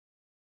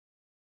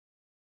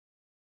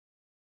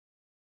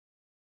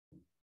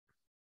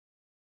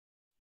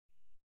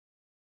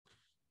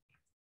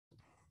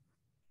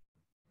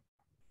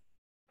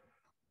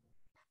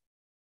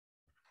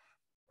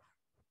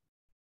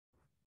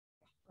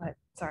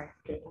Sorry.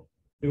 Okay.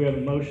 Do we have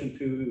a motion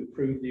to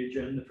approve the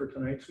agenda for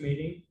tonight's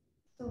meeting?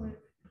 Do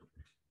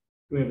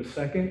we have a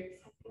second?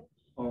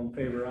 All in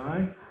favor,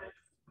 aye.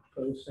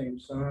 Opposed, same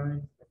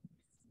sign.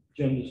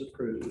 Agenda is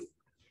approved.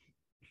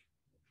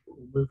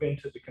 We'll move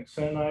into the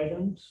consent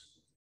items.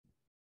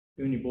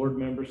 Do any board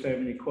members have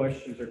any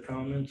questions or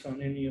comments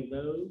on any of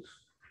those?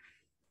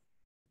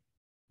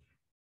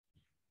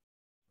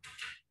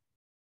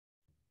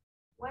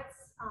 What's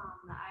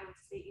the Iowa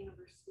State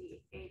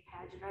University A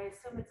pageant? I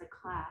assume it's a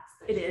class.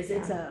 It is.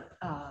 It's a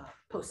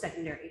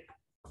post-secondary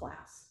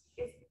class.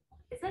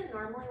 Is that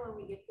normally when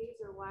we get these,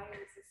 or why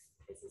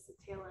is this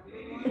a tail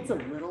end one? It's a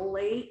little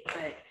late,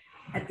 but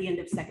at the end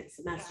of second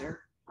semester.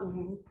 Yeah.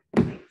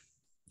 Mm-hmm.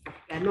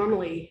 Yeah,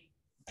 normally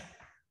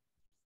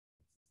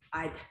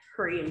I'd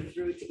hurry them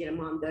through to get them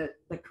on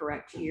the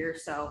correct year.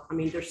 So, I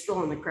mean, they're still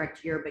on the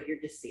correct year, but you're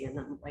just seeing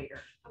them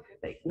later. Okay.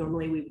 But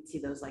normally we would see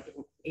those like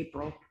in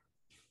April.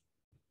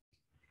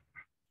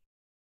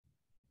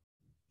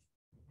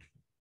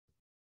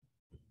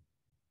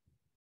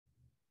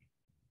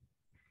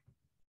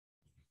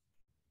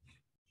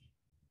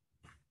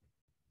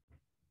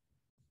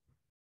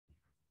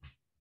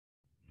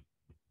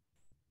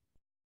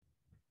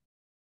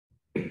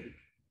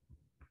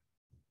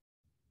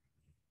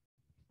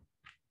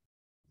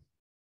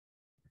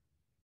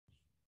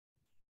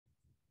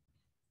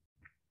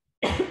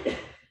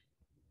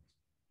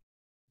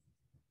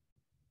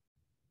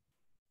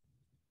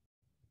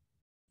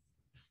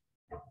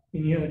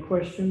 Any other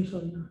questions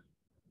on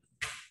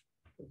the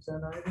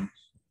consent items?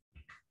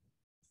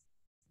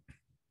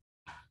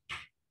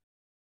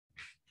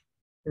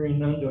 Hearing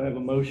none, do I have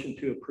a motion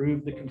to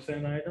approve the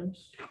consent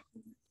items?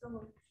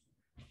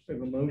 We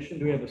have a motion.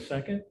 Do we have a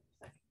second?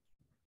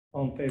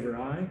 All in favor,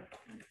 aye.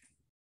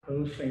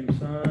 Opposed, same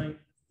sign.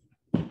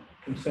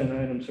 Consent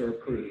items are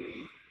approved.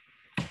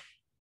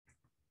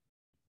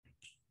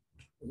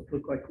 Doesn't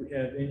look like we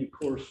have any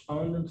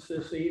correspondence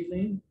this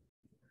evening.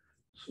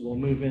 So we'll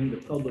move into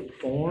public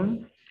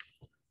forum.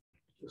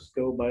 Just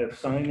go by a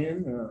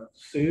sign-in.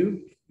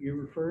 Sue, you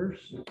were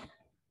first. I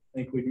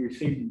think we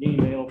received an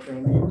email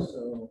from you,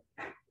 so.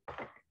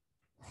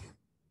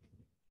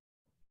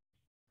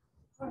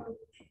 I have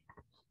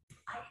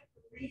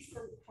a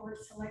reason for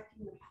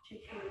selecting a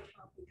particular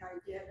topic I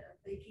did,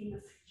 making a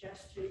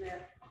suggestion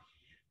that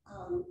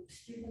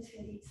students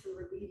who need some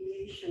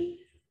remediation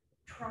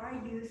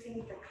try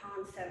using the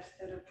concepts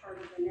that are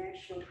part of the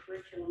national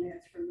curriculum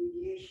as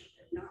remediation,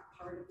 but not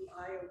part of the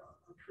Iowa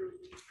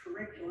approved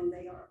curriculum.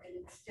 They are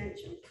an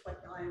extension. It's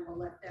what Iowa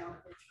left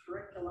out of its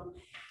curriculum,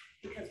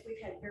 because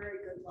we've had very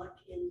good luck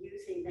in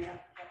using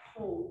that at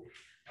home.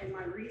 And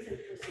my reason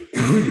for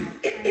suggesting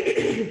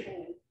at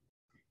home,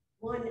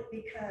 one,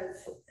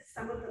 because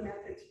some of the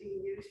methods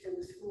being used in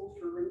the school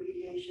for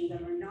remediation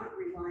that are not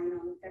relying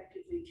on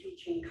effectively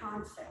teaching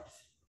concepts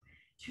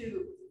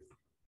to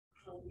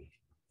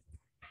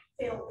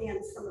fill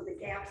in some of the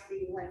gaps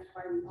being left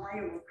by the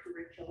Iowa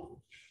curriculum,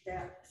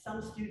 that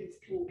some students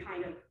can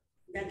kind of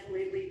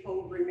mentally leap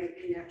over and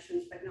make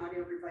connections, but not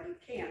everybody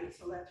can.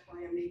 So that's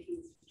why I'm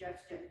making the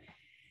suggestion.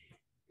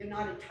 You're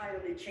not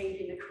entirely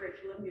changing the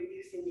curriculum, you're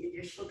using the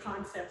additional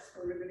concepts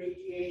for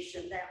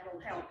remediation. That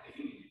will help.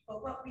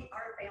 But what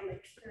our family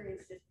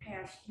experienced this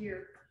past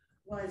year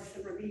was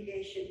some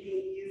remediation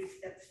being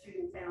used that the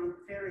student found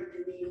very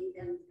demeaning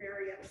and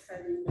very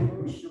upsetting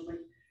emotionally.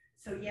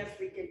 So yes,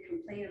 we did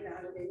complain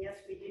about it, and yes,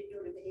 we did go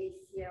to the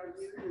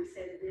ACLU who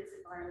said it is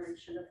a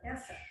violation of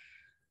ESSA.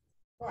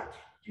 But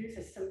due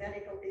to some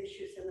medical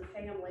issues in the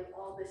family,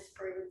 all this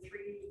spring, 3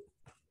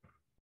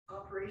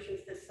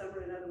 operations this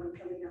summer, another one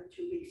coming up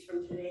 2 weeks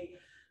from today,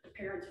 the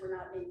parents were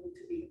not able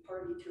to be a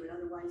party to it,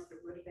 otherwise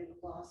there would have been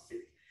a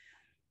lawsuit.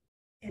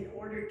 In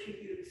order to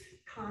use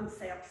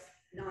concepts,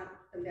 not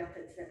the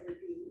methods that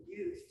were being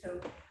used. So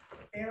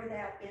bear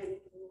that in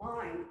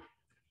mind.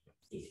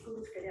 These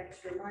schools get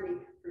extra money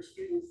for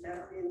students that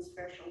are in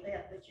special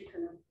ed, but you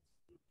can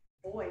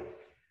avoid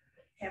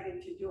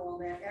having to do all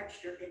that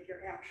extra if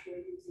you're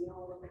actually using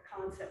all of the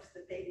concepts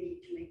that they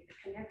need to make the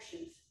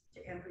connections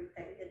to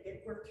everything.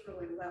 It works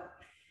really well.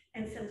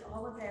 And since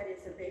all of that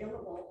is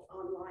available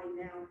online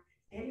now,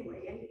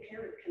 anyway, any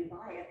parent can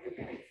buy it and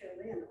can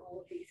fill in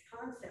all of these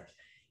concepts.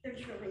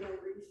 There's really no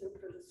reason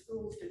for the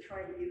schools to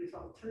try to use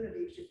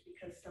alternatives just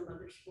because some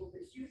other school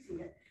is using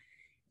it.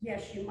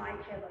 Yes, you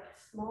might have a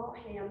small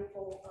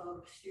handful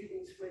of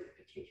students with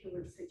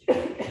particular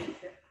situations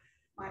that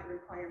might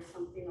require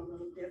something a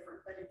little different,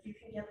 but if you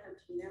can get them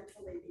to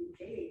mentally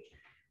engage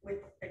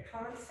with the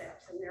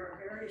concepts, and there's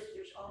already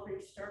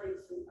starting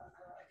some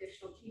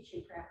additional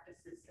teaching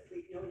practices that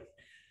we've noticed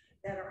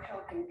that are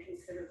helping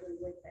considerably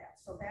with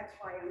that. So that's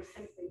why I'm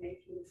simply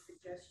making a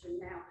suggestion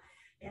now.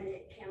 And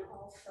it can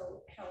also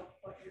help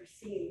what you're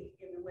seeing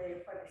in the way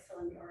of what I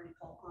saw in the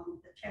article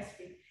on the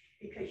testing,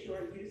 because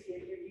you're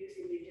using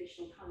the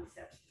additional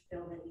concepts to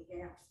fill in the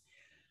gaps.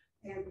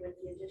 And with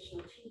the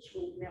additional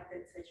teaching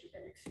methods that you've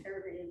been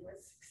experimenting with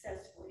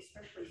successfully,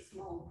 especially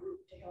small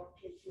group to help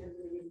kids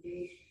mentally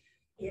engage,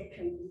 it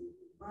can be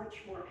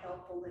much more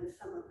helpful than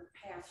some of the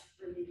past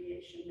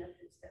remediation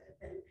methods that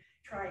have been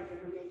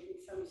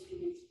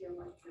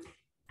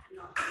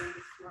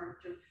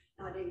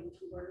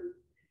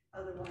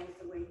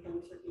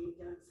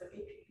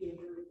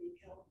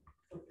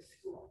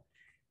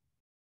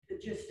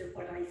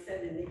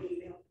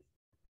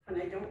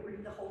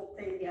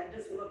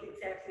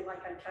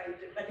I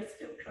typed it, but it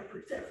still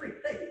covers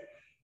everything.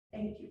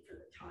 Thank you for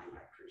the time.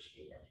 I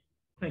appreciate it.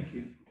 Thank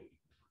you.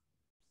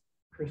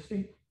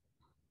 Christy?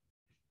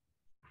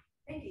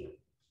 Thank you.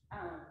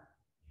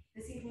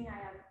 This evening I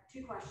have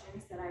two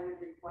questions that I would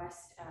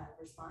request a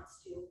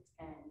response to,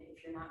 and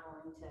if you're not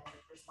willing to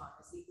respond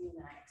this evening,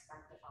 then I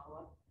expect a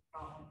follow-up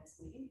following this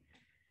meeting.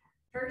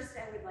 First,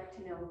 I would like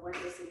to know what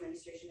this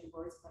administration and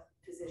board's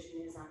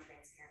position is on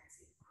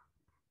transparency.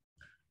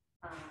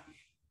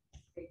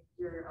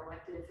 You're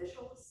elected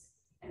officials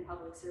and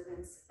public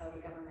servants of a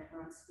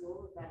government-run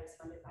school that is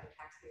funded by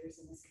taxpayers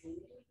in this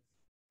community.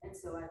 And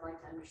so I'd like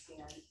to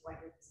understand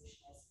what your position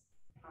is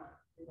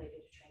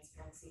related to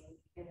transparency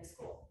in the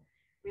school.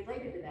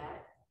 Related to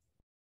that,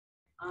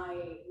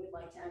 I would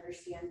like to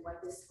understand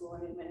what this school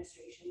and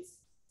administration's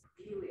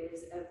view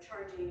is of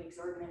charging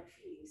exorbitant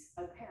fees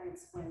of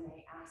parents when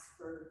they ask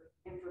for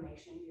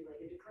information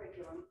related to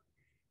curriculum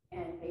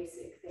and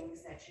basic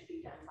things that should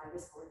be done by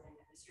this board and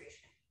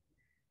administration.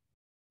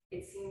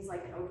 It seems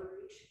like an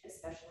overreach,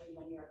 especially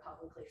when you're a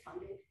publicly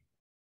funded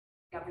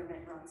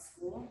government-run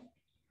school,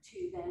 to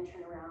then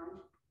turn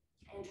around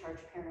and charge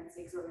parents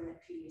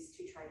exorbitant fees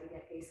to try to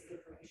get basic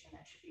information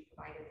that should be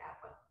provided at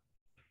will.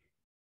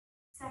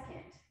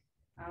 Second,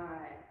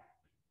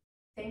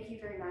 thank you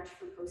very much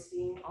for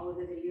posting all of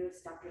the videos,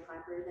 Dr.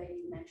 Clapper, that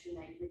you mentioned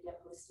that you would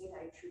get posted.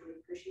 I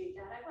truly appreciate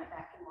that. I went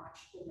back and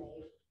watched the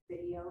May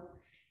video,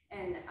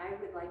 and I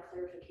would like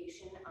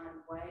clarification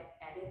on what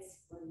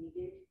edits were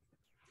needed.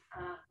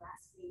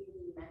 Last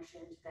meeting, you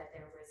mentioned that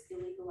there was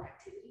illegal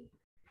activity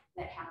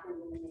that happened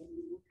in the May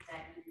meeting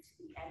that needed to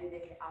be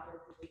edited out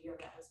of the video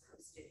that was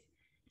posted.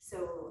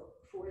 So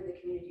for the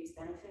community's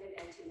benefit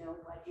and to know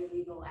what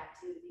illegal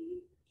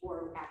activity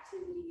or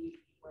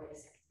activity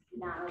was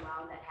not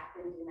allowed that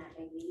happened in that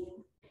May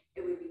meeting,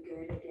 it would be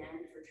good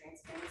again for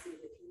transparency of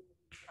the community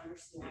to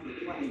understand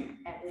what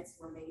edits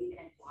were made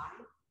and why,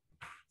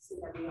 so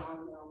that we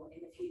all know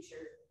in the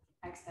future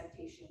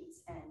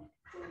expectations and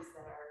things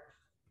that are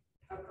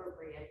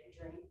appropriate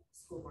during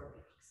school board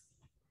meetings.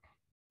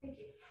 Thank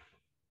you.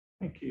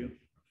 Thank you.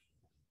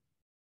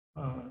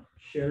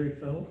 Sherry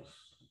Phelps.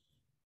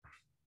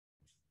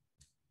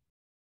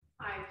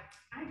 Hi,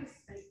 I just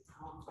think,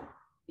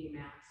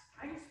 BMAX,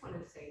 I just want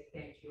to say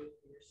thank you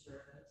for your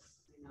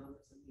service. I know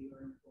some of you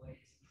are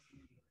employees and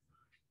some of you are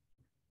not.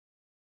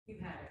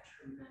 You've had a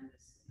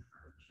tremendously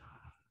hard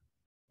job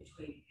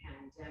between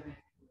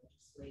pandemic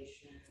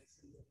legislation,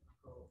 some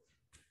difficult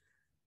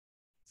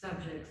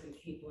subjects and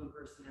people and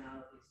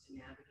personalities to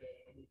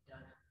navigate, and you've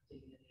done it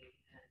with dignity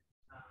and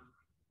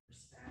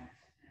respect.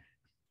 And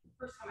the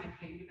first time I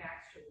came to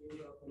Baxter, we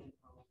were open and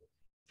public.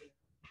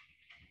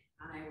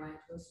 And I went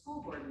to a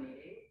school board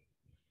meeting,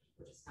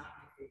 which is not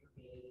my favorite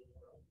meeting in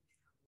the world.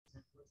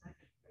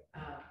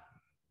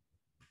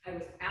 I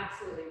was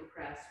absolutely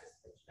impressed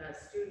with the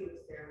student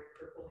was there with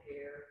purple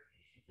hair,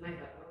 and I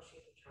thought, oh,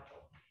 she's in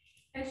trouble.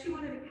 And she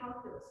wanted a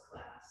calculus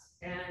class,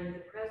 and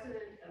the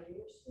president of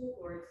your school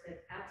board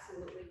said,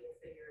 absolutely, we'll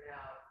figure it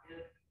out.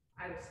 And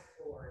I was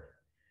floored.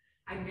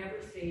 I've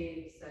never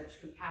seen such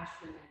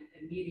compassion and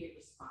immediate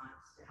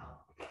response to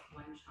help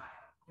one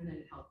child, and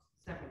then help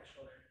several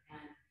children.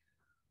 And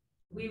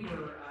we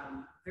were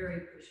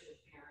very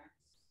appreciative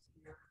parents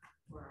here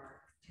for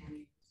our 10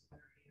 years that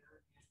are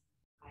here. And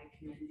I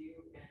commend you,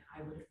 and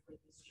I would have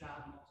quit this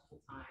job multiple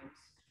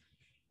times,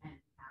 and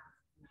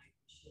I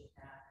appreciate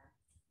that. And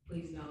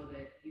please know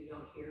that you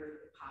don't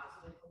hear the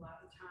positive a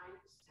lot of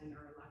times, and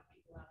there are a lot of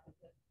people out there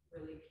that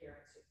really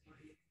care and support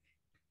you.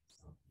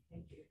 So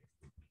thank you.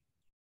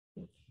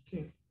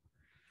 Okay.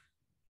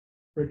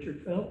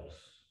 Richard Phelps.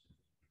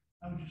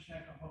 I would just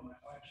echo what my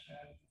wife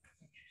said. I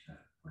think she said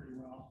it pretty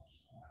well.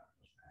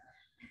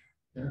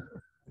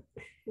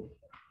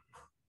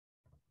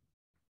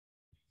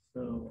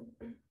 So,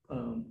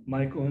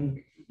 Michael,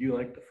 would you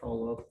like to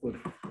follow up with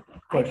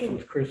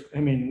questions, Chris? I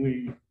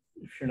mean,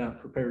 if you're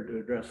not prepared to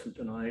address them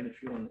tonight,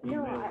 if you want to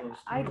email those.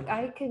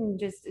 I can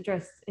just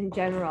address in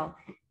general.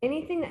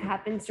 Anything that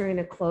happens during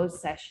a closed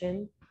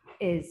session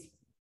is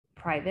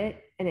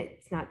private and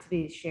it's not to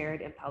be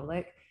shared in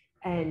public.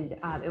 And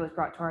it was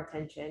brought to our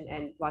attention,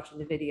 and watching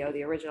the video,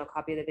 the original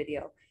copy of the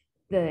video,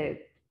 the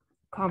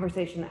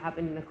conversation that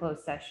happened in the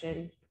closed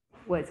session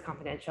was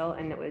confidential,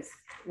 and it was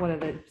one of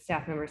the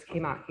staff members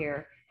came out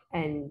here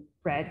and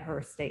read her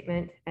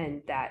statement,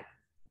 and that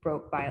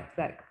broke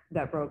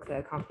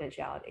the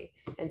confidentiality,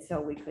 and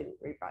so we couldn't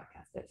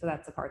rebroadcast it. So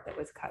that's the part that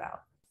was cut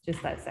out,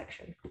 just that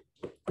section.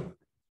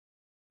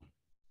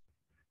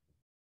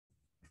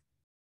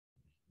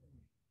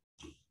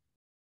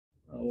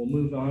 We'll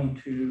move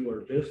on to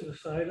our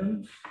business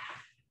items,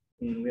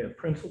 and we have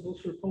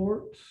principals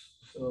reports.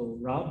 So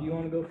Rob, do you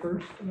want to go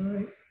first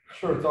tonight?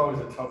 Sure, it's always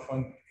a tough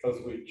one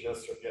because we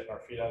just are getting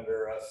our feet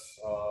under us.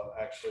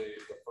 Actually,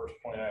 the first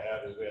point I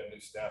had is we had new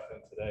staff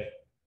in today.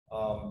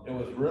 It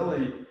was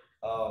really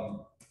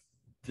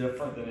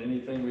different than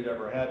anything we'd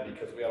ever had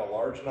because we had a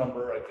large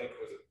number. I think it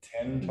was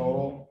 10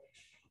 total,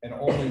 and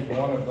only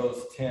one of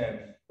those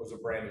 10 was a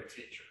brand new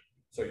teacher.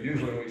 So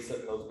usually when we sit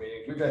in those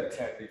meetings, we've had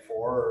 10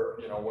 before,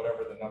 or,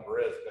 whatever the number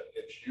is, but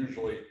it's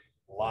usually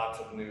lots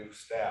of new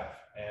staff,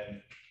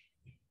 and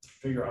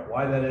figure out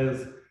why that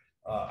is.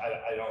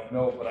 I don't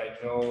know, but I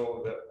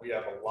know that we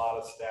have a lot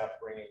of staff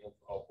bringing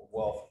a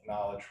wealth of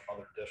knowledge from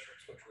other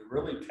districts, which we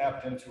really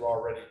tapped into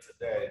already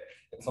today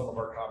in some of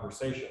our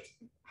conversations,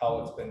 how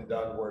it's been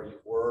done where you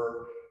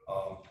were,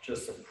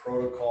 just some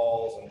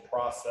protocols and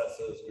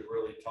processes. We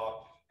really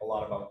talked a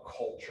lot about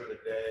culture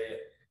today,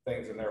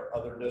 things in their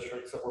other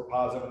districts that were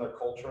positive in their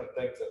culture and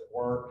things that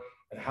weren't,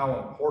 and how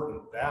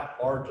important that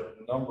large of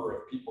number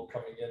of people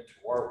coming into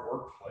our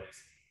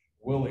workplace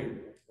really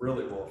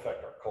will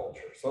affect our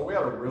culture. So we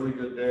had a really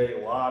good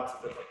day. Lots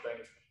of different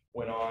things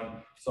went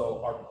on.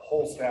 So our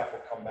whole staff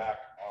will come back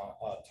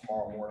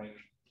tomorrow morning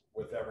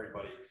with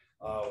everybody.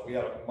 We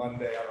had a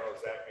Monday, I don't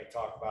know, Zach may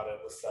talk about it.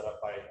 It was set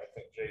up by, I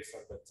think, Jason,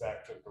 but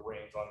Zach took the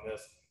reins on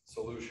this.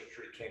 Solution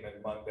Tree came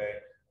in Monday,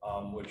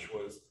 which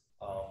was,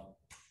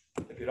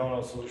 if you don't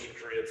know Solution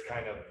Tree, it's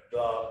kind of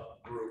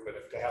the group. And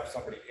if to have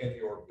somebody in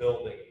your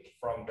building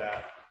from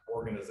that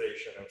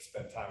organization and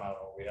spend time, I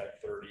don't know, we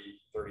had 30,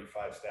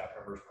 35 staff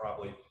members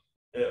probably.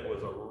 It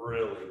was a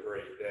really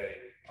great day.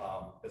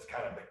 It's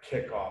kind of the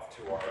kickoff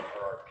to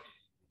our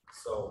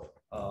So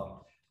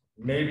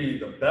maybe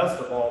the best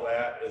of all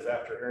that is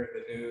after hearing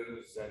the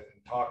news and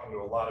talking to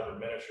a lot of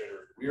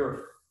administrators, we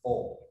are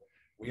full.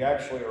 We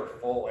actually are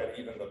full at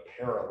even the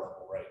para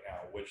level right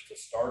now, which to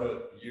start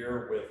a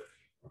year with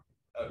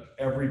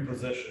every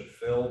position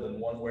filled in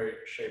one way,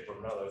 shape, or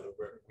another,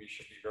 we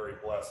should be very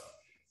blessed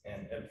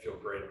and feel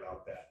great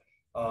about that.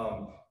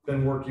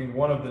 Been working,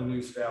 one of the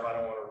new staff, I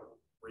don't want to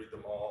read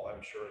them all,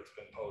 I'm sure it's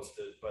been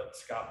posted, but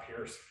Scott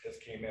Pierce has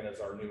came in as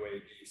our new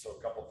AD. So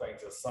a couple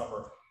things this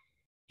summer,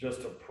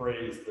 just to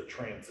praise the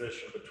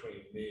transition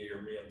between me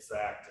and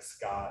Zach to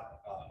Scott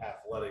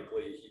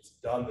athletically. He's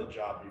done the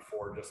job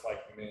before, just like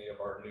many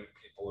of our new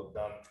people have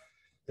done,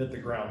 hit the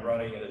ground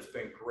running, and it's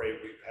been great.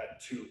 We've had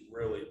 2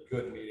 really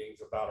good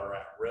meetings about our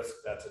at-risk.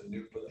 That's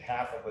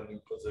half of a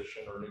new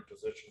position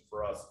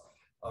for us,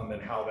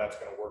 and how that's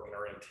going to work in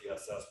our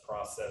MTSS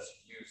process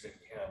using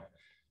him.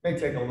 May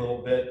take a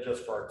little bit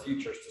just for our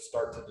teachers to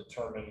start to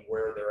determine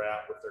where they're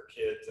at with their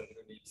kids and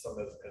who needs some,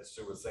 as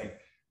Sue was saying,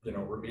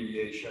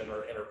 remediation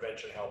or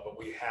intervention help, but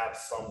we have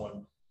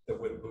someone that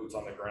with boots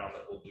on the ground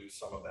that will do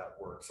some of that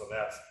work. So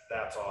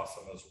that's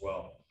awesome as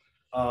well.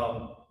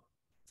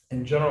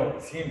 In general,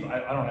 it seems,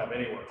 I don't have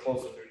anywhere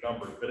close to new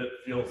numbers, but it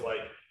feels like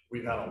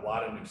we've had a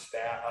lot of new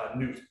staff,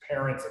 new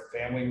parents and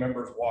family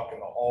members walk in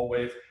the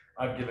hallways.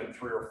 I've given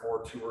 3 or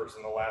 4 tours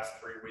in the last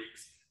 3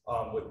 weeks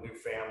with new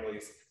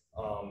families.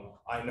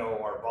 I know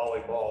our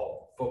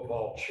volleyball,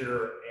 football,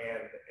 cheer,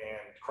 and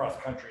cross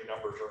country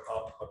numbers are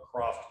up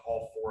across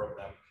all 4 of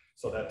them.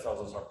 So that tells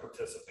us our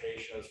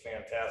participation is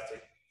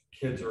fantastic.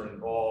 Kids are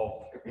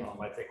involved.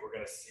 I think we're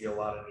going to see a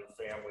lot of new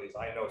families.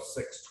 I know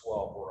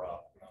 6-12 were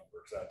up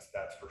numbers.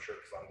 That's for sure,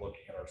 because I'm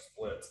looking at our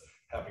splits,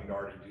 having to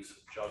already do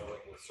some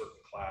juggling with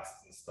certain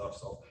classes and stuff.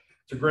 So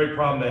it's a great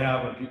problem to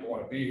have when people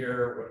want to be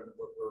here, when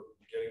we're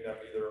getting them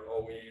either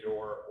OE'd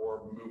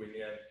or moving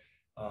in.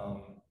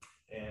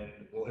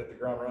 And we'll hit the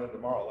ground running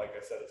tomorrow. Like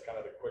I said, it's kind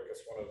of the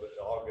quickest one of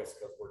August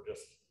because we're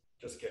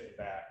just getting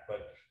back.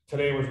 But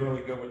today was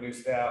really good with new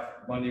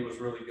staff. Monday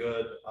was really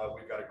good.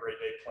 We've got a great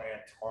day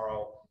planned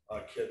tomorrow.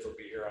 Kids will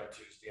be here on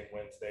Tuesday and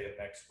Wednesday of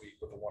next week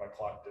with a 1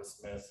 o'clock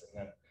dismiss, and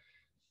then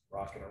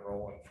rocking and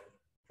rolling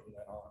from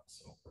then on.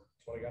 So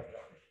that's what I got,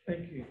 John.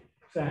 Thank you.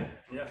 Zach?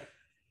 Yeah.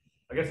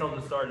 I guess I'll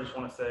just start. I just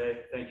want to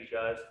say thank you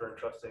guys for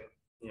entrusting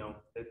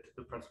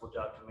the principal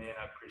job to me, and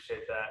I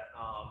appreciate that.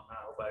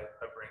 I hope I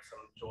bring some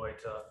joy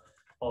to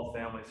all the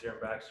families here in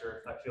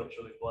Baxter. I feel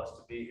truly blessed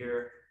to be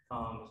here.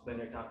 It's been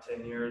here now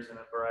 10 years in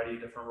a variety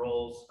of different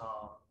roles.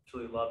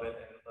 Truly love it,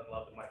 and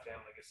loving my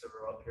family gets to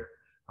grow up here.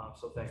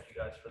 So thank you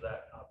guys for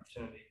that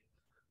opportunity.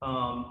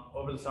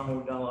 Over the summer,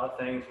 we've done a lot of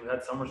things. We've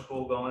had summer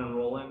school going and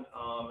rolling.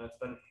 It's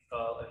been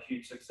a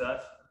huge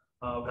success.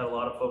 We've had a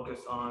lot of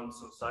focus on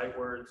some sight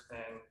words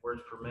and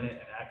words per minute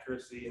and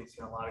accuracy, and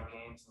seen a lot of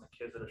gains in the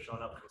kids that have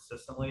shown up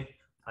consistently.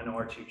 I know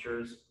our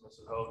teachers,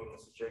 Mrs. Hogan,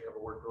 Mrs. Jacob,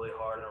 have worked really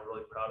hard, and I'm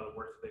really proud of the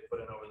work that they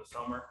put in over the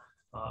summer.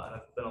 And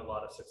it's been a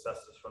lot of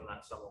successes from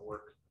that summer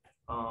work.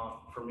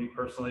 For me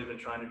personally, I've been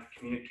trying to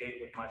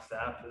communicate with my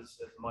staff as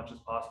much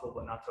as possible,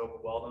 but not to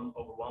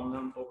overwhelm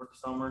them over the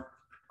summer,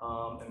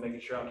 and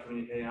making sure I'm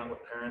communicating out with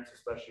parents,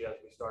 especially as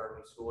we start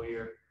our new school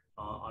year,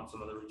 on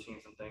some of the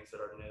routines and things that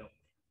are new.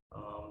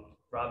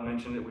 Rob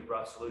mentioned that we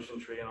brought Solution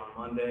Tree in on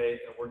Monday,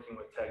 and working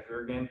with Ted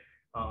Gergen,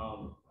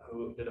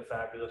 who did a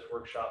fabulous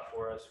workshop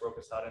for us, broke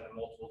us out into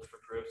multiple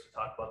different groups to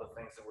talk about the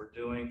things that we're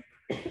doing.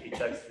 He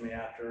texted me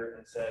after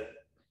and said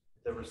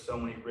there were so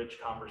many rich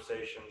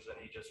conversations, and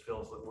he just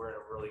feels that we're in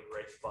a really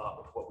great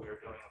spot with what we are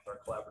doing with our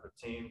collaborative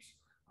teams.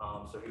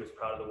 So he was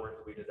proud of the work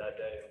that we did that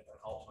day, and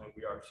ultimately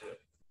we are too.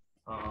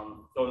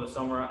 Over the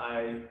summer,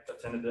 I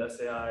attended the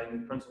SAI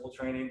new principal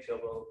training to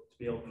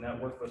be able to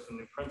network with some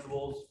new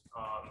principals,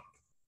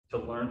 to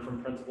learn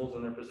from principals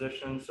in their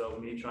positions. So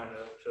me trying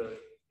to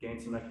gain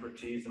some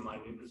expertise in my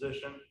new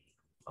position.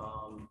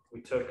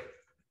 We took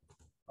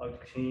a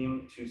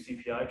team to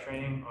CPI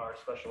training, our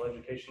special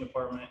education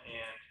department,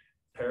 and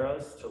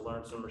paras to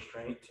learn some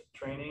restraint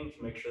training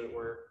to make sure that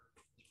we're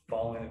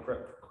following the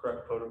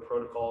correct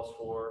protocols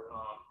for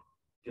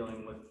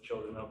dealing with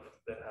children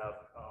that have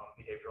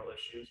behavioral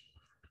issues.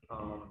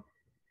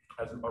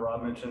 As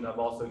Rob mentioned, I've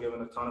also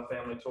given a ton of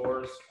family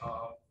tours,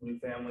 new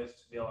families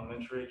to the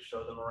elementary, to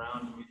show them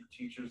around, to meet the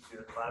teachers, see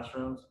their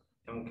classrooms,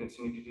 and we'll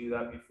continue to do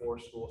that before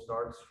school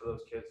starts for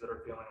those kids that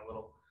are feeling a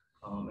little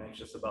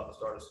anxious about the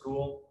start of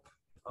school.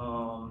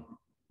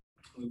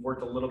 We've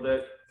worked a little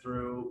bit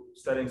through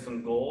setting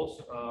some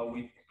goals.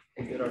 We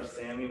did our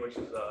SAMI, which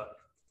is a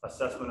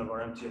assessment of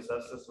our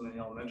MTSS system in the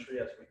elementary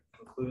as we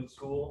conclude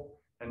school.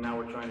 And now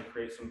we're trying to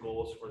create some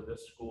goals for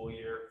this school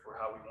year for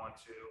how we want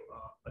to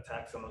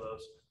attack some of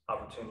those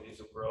opportunities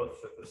of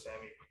growth that the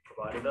SAMI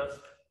provided us.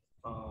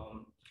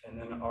 And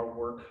then our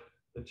work,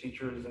 the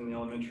teachers in the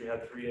elementary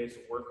had 3 days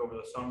of work over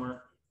the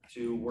summer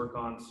to work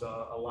on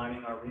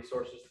aligning our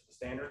resources to the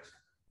standards.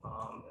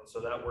 And so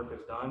that work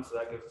is done. So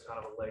that gives us kind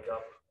of a leg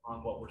up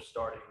on what we're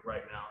starting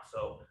right now.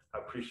 So I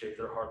appreciate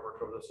their hard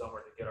work over the summer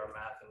to get our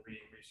math and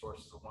reading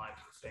resources aligned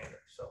to the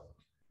standards. So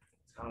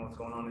it's kind of what's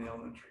going on in the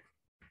elementary.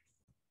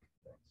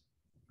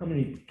 How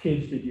many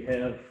kids did you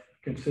have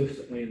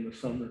consistently in the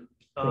summer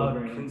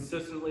program?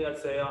 Consistently, I'd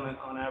say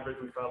on average,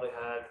 we probably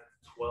had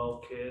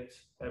 12 kids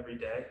every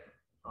day,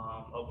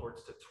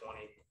 upwards to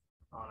 20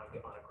 on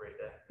a great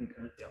day.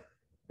 Okay. Yep.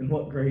 And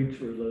what grades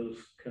were those?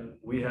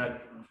 We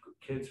had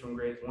kids from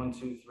grades 1,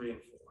 2, 3, and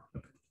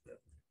 4.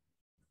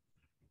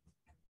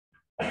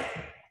 Yep.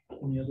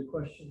 Any other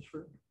questions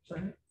for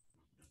Zach?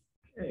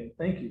 Hey,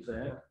 thank you,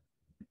 Zach.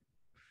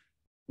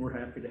 We're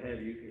happy to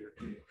have you here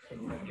too.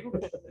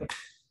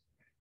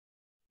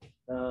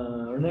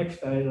 Our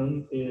next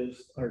item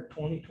is our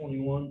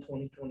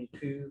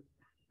 2021-2022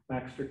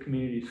 Baxter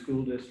Community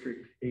School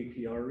District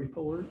APR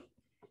report.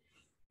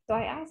 So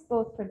I asked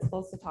both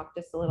principals to talk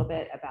just a little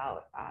bit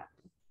about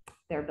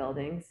their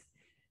buildings,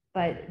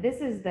 but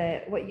this is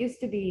what used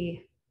to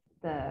be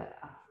the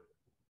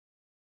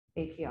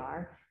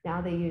APR. Now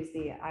they use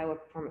the Iowa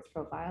Performance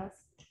Profiles,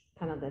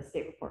 kind of the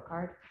state report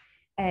card.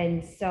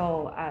 And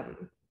so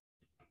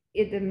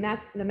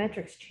the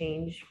metrics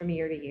change from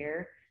year to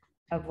year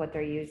of what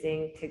they're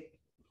using to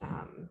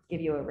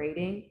give you a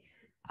rating.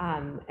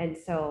 And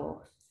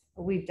so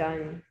we've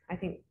done, I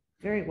think,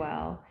 very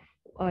well.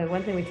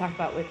 One thing we talked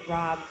about with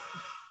Rob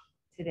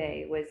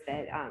today was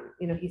that,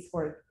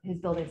 his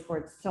building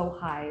scored so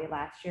high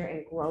last year,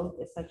 and growth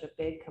is such a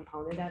big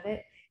component of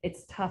it.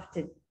 It's tough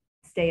to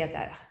stay at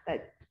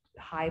that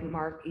high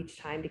mark each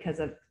time because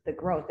of the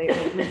growth. They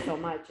grew so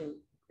much and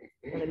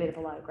they made up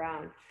a lot of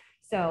ground.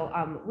 So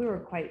we were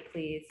quite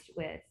pleased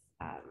with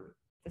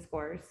the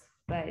scores.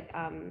 But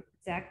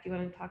Zach, do you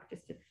want to talk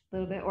just a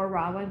little bit, or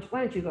Rob?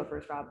 Why don't you go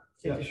first, Rob?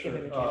 To Yeah, just sure.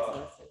 give him a chance to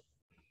listen.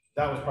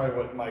 That was probably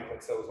what Mike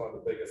had said was one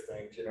of the biggest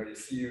things.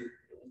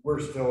 We're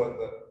still in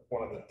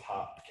one of the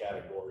top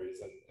categories,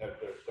 and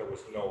there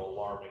was no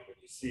alarming when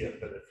you see it,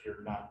 but if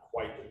you're not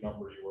quite the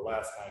number you were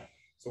last time.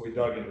 So we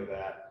dug into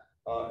that.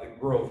 And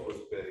growth was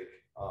big.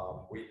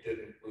 We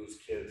didn't lose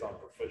kids on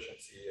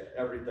proficiency.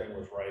 Everything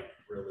was right,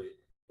 really,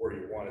 where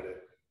you wanted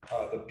it.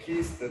 The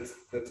piece that's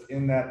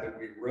in that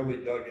we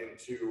really dug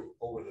into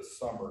over the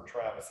summer,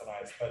 Travis and I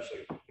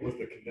especially, was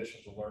the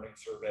conditions of learning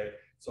survey.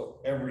 So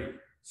every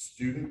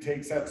student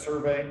takes that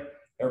survey,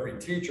 every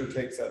teacher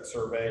takes that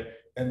survey,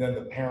 and then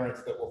the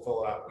parents that will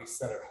fill it out, we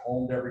send it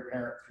home to every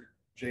parent through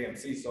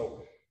JMC.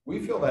 So we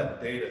feel that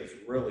data is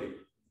really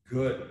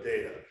good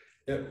data.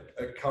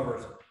 It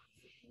covers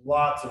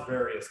lots of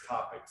various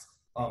topics.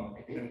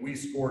 And we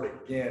scored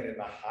again in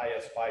the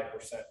highest 5%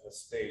 in the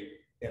state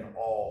in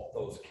all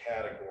those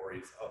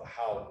categories of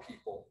how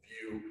people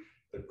view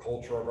the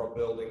culture of our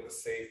building, the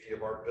safety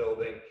of our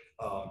building,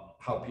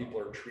 how people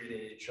are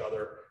treating each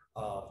other.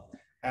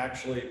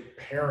 Actually,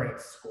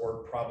 parents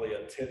scored probably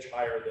a titch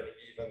higher than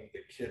even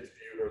the kids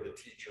viewed or the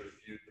teachers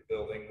viewed the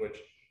building, which,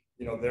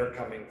 they're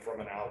coming from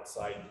an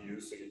outside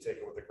view, so you take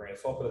it with a grain of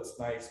salt, but it's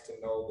nice to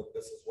know that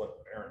this is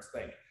what parents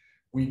think.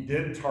 We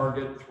did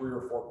target 3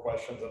 or 4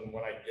 questions, and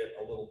when I get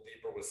a little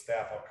deeper with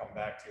staff, I'll come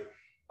back to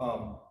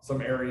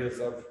some areas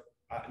of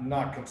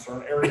not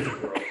concern, areas of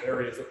growth,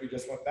 areas that we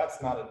just went,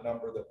 that's not a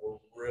number that we're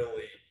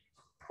really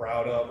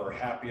proud of or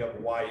happy of.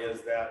 Why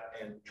is that?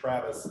 And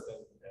Travis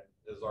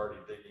is already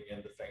digging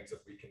into things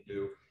that we can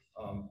do.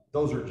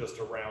 Those are just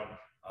around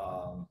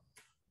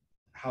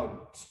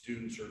how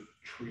students are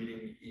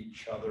treating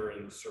each other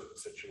in certain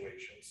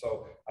situations.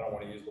 So I don't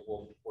want to use the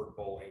word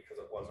bullying because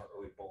it wasn't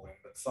really bullying,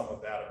 but some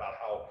of that about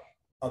how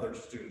other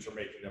students are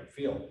making them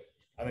feel.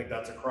 I think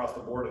that's across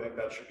the board. I think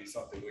that should be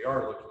something we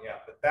are looking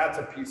at, but that's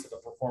a piece of the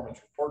performance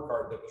report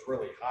card that was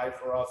really high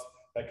for us,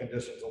 that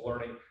conditions of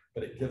learning,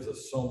 but it gives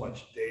us so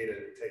much data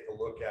to take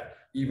a look at,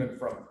 even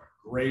from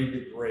grade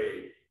to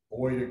grade,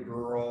 boy to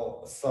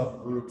girl,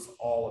 subgroups,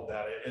 all of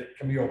that. It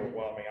can be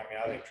overwhelming. I mean,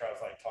 I think Travis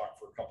and I talked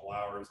for a couple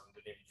hours and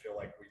didn't even feel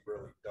like we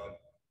really dug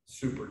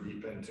super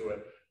deep into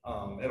it.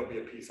 It'll be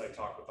a piece I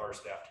talk with our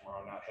staff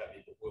tomorrow, not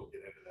heavy, but we'll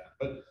get into that.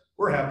 But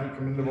we're happy,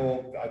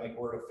 commendable. I think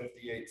we're at a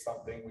 58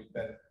 something. We've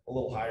been a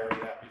little higher than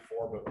that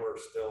before, but we're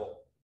still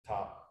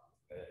top.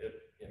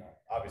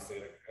 Obviously a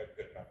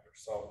good number.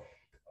 So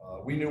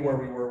we knew where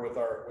we were with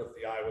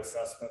the Iowa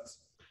assessments.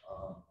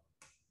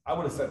 I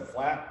would have said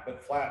flat,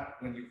 but flat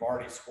when you've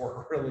already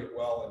scored really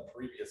well in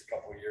previous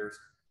couple of years.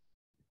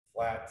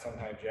 Flat,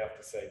 sometimes you have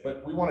to say,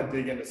 but we want to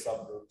dig into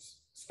subgroups.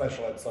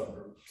 Special ed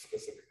subgroups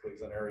specifically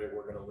is an area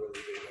we're going to really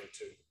dig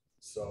into.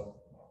 So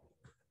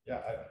yeah,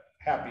 I'm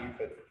happy,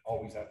 but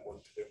always have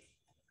work to do.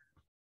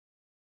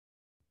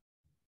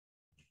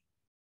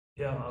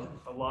 Yeah,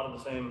 a lot of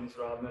the same as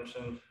Rob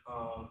mentioned.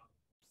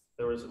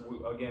 There was,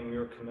 again, we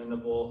were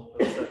commendable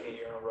the second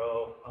year in a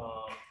row,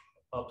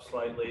 up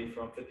slightly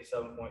from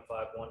 57.51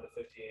 to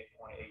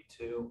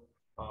 58.82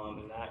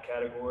 in that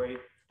category.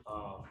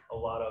 A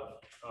lot of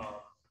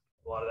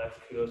that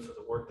kudos to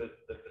the work that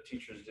the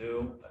teachers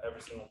do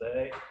every single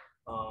day.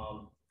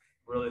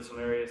 Really, some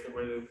areas that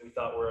we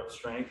thought were of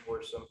strength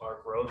were some of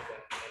our growth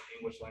and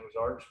English language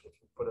arts, which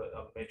we put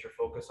a major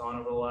focus on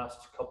over the last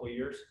couple of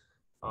years.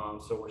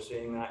 So we're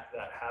seeing that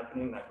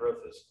happening. That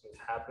growth is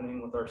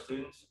happening with our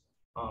students.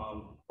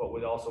 But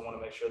we also want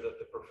to make sure that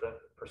the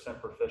percent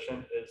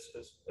proficient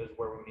is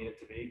where we need it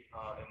to be,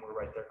 and we're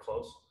right there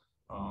close.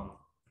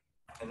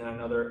 And then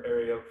another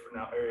area of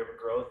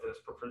growth is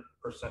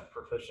percent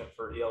proficient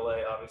for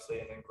ELA, obviously,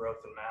 and then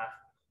growth in math.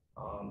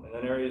 And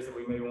then areas that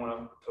we maybe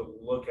want to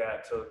look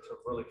at to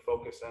really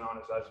focus in on,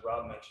 as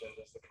Rob mentioned,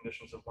 is the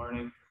conditions of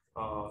learning.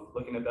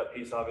 Looking at that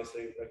piece,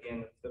 obviously,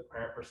 again, the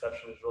parent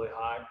perception is really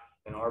high.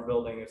 And our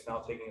building is now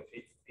taking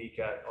a peek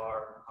at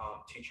our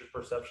teacher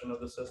perception of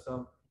the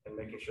system and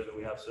making sure that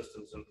we have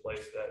systems in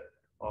place that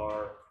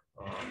are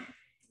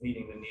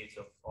meeting the needs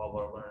of all of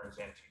our learners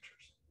and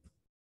teachers.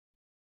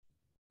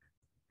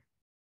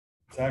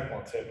 Zach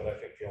won't say, but I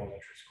think the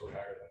elementary school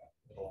higher than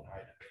the middle and high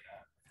did.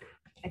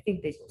 I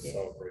think they So did.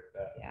 celebrate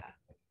that. Yeah.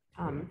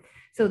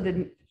 So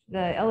the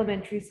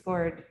elementary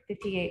scored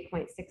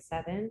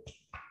 58.67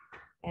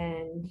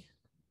 and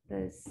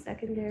the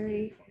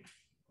secondary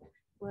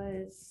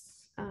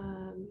was,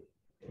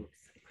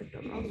 oops, I clicked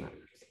on the wrong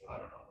numbers. I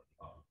don't know.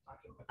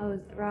 Oh,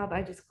 Rob,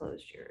 I just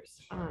closed yours.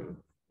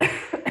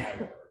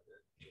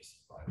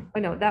 Oh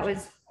no, that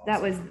was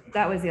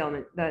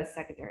the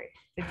secondary,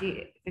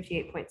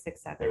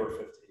 58.67. They were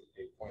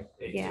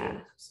 58.82. Yeah.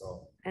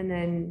 So. And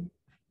then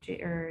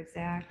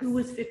Zach. Who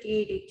was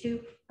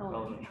 58.82?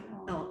 Oh,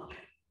 Oh,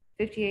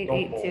 okay.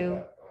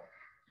 58.82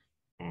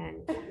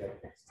 and.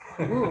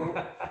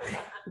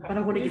 But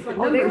I want to get the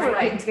Oh, they numbers were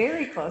right. like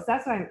very close.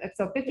 That's why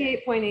so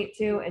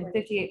 58.82 and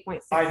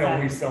 58.67. I know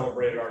we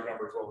celebrated our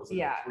numbers. What was it?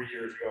 Yeah. 3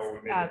 years ago,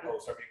 we made a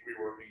post. I mean, we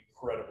were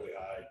incredibly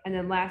high. And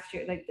then last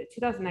year, like the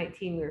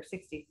 2019, we were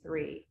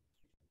 63.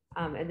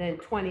 And then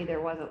 20,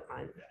 there wasn't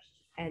one.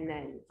 And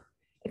then,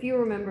 if you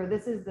remember,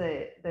 this is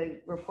the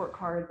report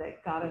card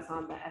that got us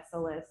on the ESSA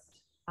list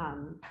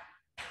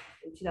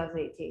in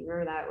 2018.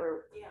 Remember that?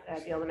 We're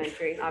at the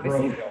elementary,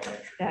 obviously.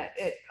 That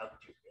it,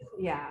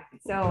 yeah.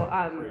 So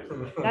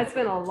that's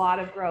been a lot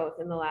of growth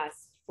in the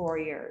last 4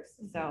 years.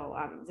 So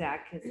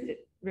Zach has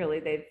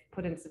they've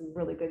put in some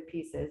really good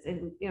pieces,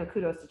 and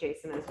kudos to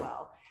Jason as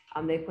well.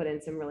 They put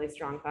in some really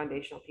strong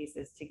foundational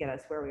pieces to get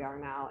us where we are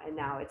now, and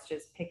now it's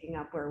just picking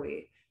up where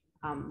we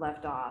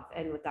left off.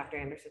 And with Dr.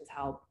 Anderson's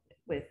help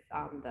with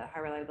the high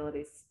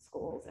reliability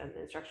schools and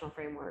the instructional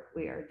framework,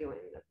 we are doing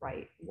the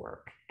right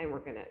work, and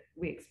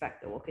we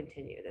expect that we'll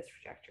continue this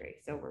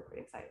trajectory. So we're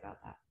pretty excited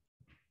about that.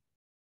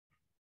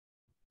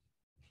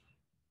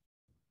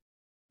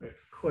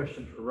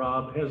 Question for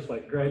Rob. Has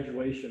like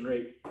graduation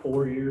rate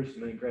 4 years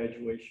and then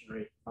graduation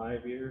rate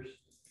 5 years?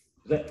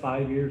 Is that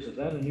 5 years? Is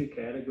that a new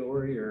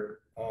category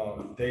or?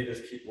 They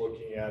just keep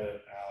looking at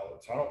it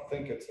out. So I don't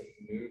think it's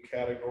a new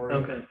category.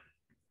 Okay.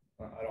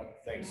 I don't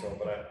think so,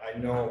 but I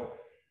know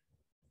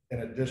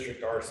in a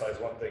district our size,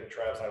 one thing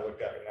Travis and I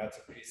looked at, and that's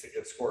a piece that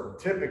gets scored. And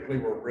typically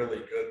we're really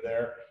good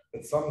there,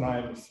 but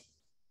sometimes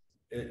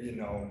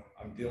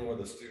I'm dealing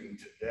with a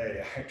student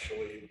today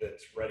actually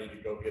that's ready to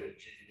go get a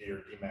GED or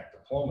DMAC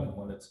diploma. And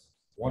when it's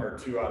 1 or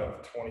 2 out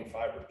of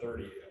 25 or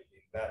 30, I mean,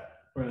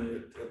 that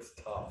right. it's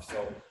tough.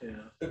 So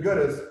yeah. The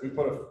good is we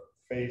put a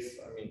face,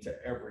 to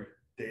every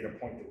data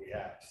point that we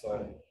have.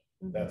 So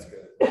that's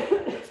good.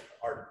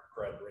 Our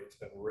grad rate's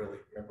been really,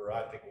 remember,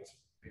 I think it was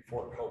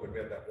before COVID, we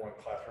had that one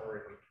class,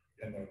 remember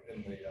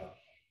in the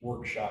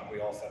workshop, we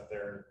all sat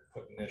there and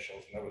put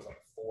initials, and there was like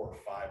 4 or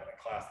 5 in a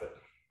class that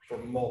for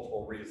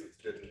multiple reasons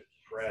didn't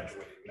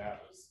graduate, and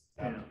that was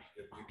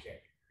you can't.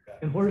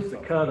 And where's the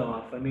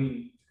cutoff?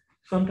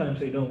 Sometimes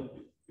they don't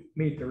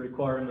meet the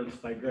requirements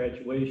by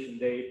graduation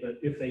date, but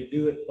if they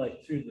do it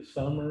like through the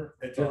summer,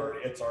 it's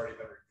already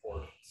been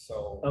reported.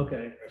 So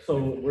okay,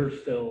 so we're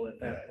still at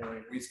that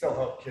point. We still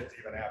help kids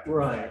even after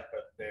that,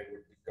 but they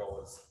would go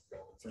as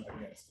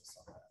against us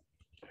on that.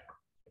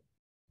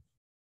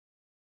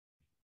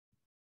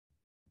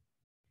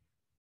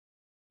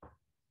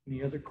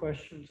 Any other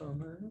questions on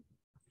that?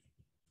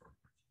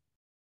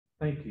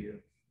 Thank you.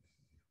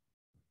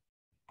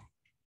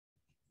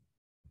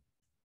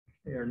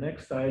 Our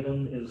next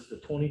item is the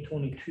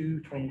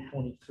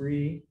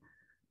 2022-2023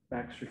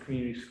 Baxter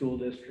Community School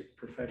District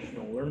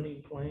Professional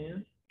Learning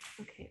Plan.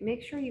 Okay,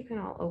 make sure you can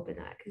all open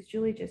that because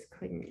Julie just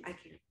couldn't. I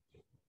can't.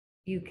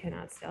 You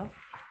cannot still.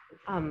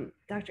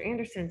 Dr.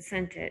 Anderson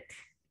sent it.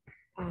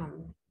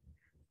 Trying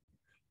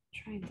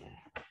to.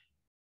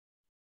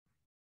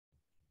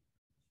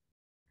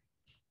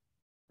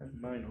 And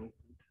mine open.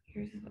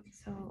 Here's what.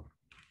 So.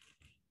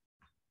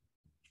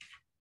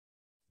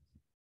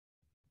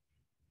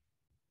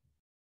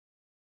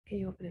 Can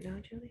you open it now,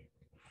 Julie?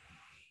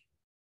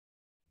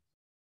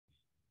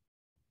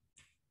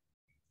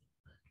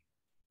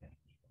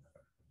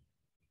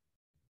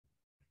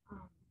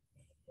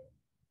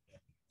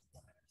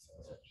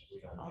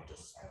 I'll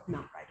just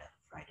not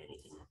write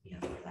anything up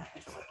yet for that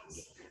until I can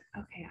get it.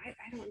 Okay, I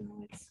don't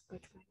know what's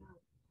going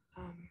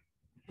on.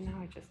 And now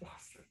I just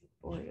lost the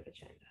board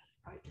agenda.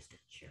 Probably just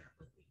didn't share it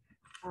with me.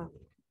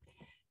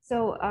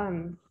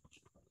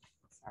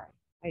 Sorry,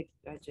 I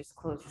just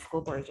closed the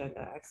school board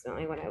agenda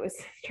accidentally when I was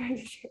trying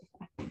to share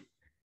that.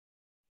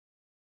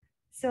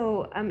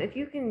 So if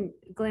you can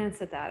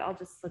glance at that, I'll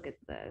just look at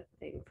the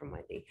thing from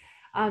Wendy.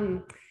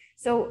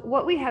 So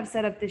what we have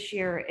set up this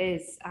year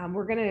is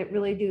we're going to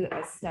really do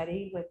a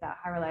study with the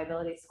high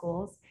reliability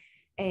schools.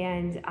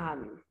 And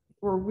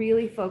we're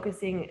really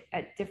focusing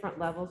at different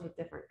levels with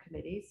different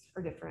committees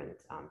or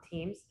different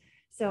teams.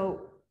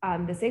 So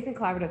the safe and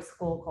collaborative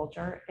school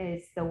culture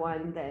is the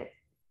one that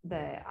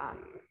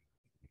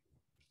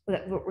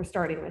what we're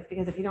starting with,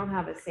 because if you don't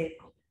have a safe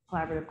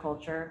collaborative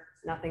culture,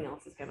 nothing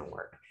else is going to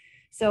work.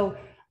 So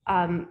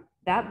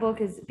that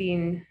book is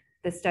being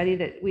the study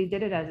that we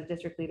did it as a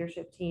district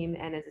leadership team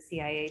and as a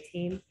CIA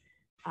team,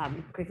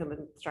 curriculum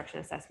instruction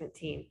assessment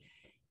team.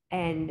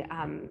 And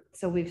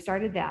so we've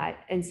started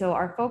that. And so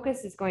our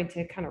focus is going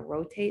to kind of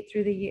rotate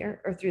through the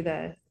year or through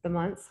the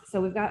months.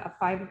 So we've got a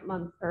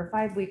 5-month or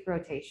 5-week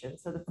rotation.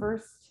 So the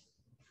first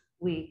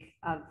week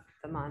of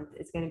the month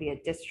is going to be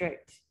a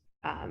district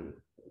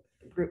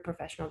group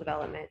professional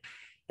development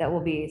that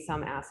will be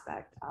some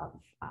aspect of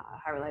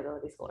high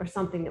reliability school or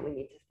something that we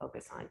need to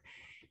focus on.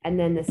 And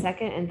then the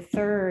second and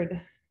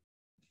third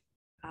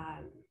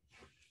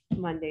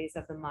Mondays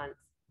of the month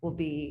will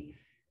be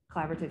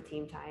collaborative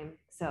team time.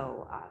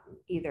 So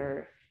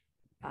either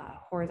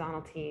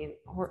horizontal team,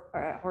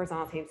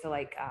 so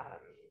like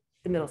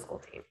the middle school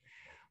team.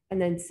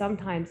 And then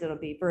sometimes it'll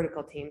be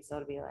vertical teams. So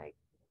it'll be like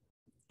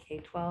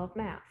K-12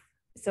 math.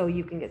 So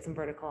you can get some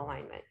vertical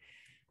alignment.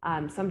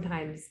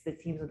 Sometimes the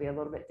teams will be a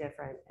little bit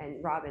different,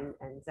 and Robin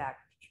and Zach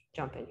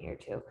jump in here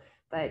too.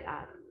 But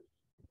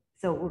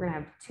so we're gonna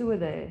have two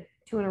in a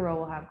row.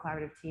 We'll have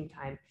collaborative team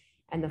time,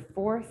 and the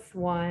fourth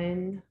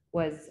one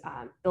was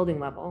building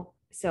level.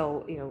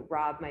 So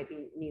Rob might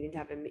be needing to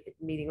have a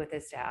meeting with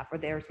his staff, or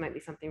theirs might be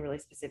something really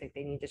specific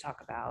they need to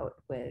talk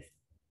about with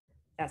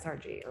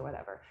SRG or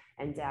whatever.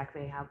 And Zach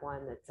may have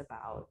one that's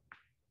about,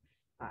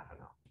 I don't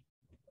know,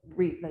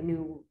 the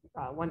new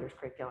Wonders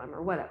curriculum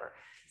or whatever.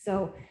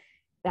 So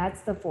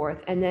that's the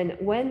fourth. And then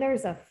when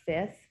there's a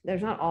fifth,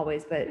 there's not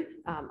always, but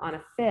on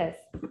a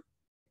fifth,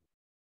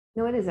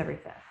 no, it is every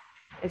fifth.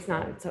 It's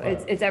not. So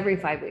it's every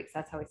 5 weeks.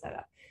 That's how we set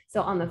up.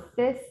 So on the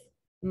fifth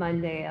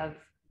Monday of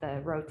the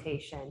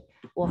rotation,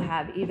 we'll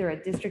have either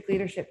a district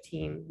leadership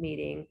team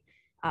meeting.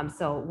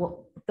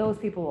 Those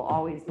people will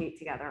always meet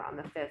together on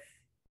the fifth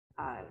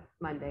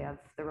Monday of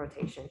the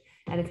rotation.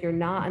 And if you're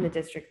not on the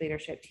district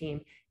leadership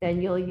team,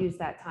 then you'll use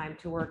that time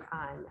to work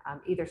on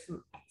either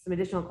some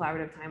additional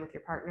collaborative time with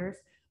your partners,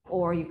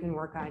 or you can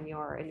work on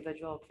your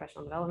individual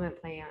professional development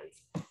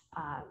plans,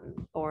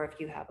 or if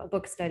you have a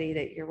book study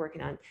that you're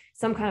working on,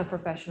 some kind of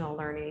professional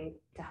learning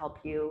to help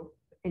you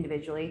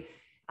individually.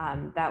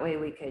 That way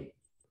we could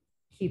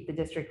keep the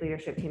district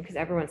leadership team, because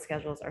everyone's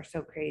schedules are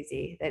so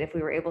crazy that if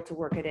we were able to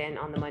work it in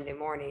on the Monday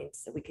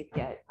mornings, that we could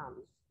get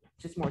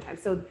just more time.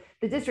 So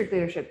the district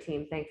leadership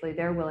team, thankfully,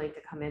 they're willing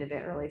to come in a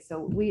bit early. So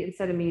we,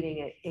 instead of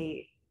meeting at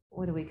 8,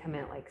 what do we come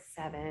in at, like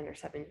 7 or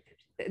 7?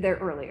 They're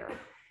earlier.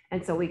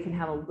 And so we can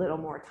have a little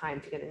more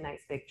time to get a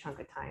nice big chunk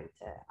of time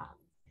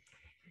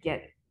to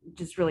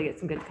really get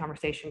some good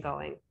conversation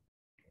going.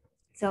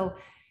 So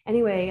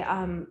anyway,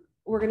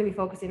 we're going to be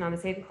focusing on the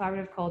safe and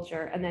collaborative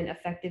culture and then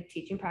effective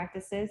teaching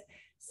practices.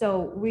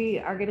 So we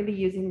are going to be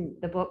using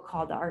the book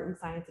called The Art and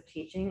Science of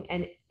Teaching,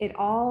 and it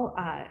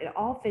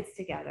all fits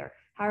together.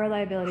 High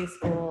reliability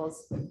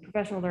schools,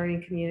 professional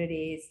learning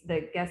communities,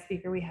 the guest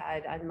speaker we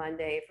had on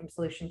Monday from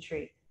Solution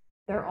Tree,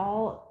 they're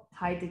all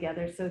tied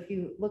together. So if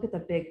you look at the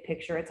big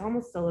picture, it's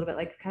almost a little bit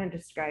like I kind of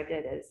described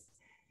it as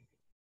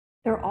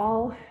they're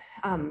all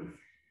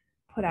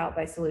put out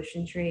by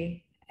Solution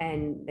Tree,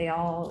 and they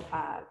all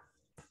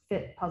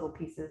fit puzzle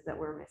pieces that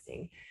we're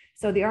missing.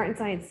 So the Art and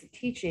Science of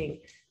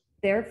Teaching,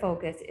 their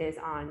focus is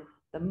on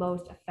the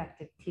most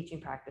effective teaching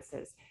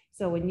practices.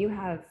 So when you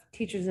have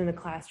teachers in the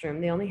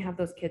classroom, they only have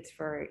those kids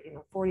for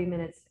 40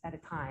 minutes at a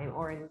time,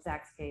 or in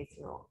Zach's case,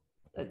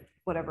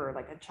 whatever,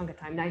 like a chunk of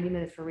time, 90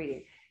 minutes for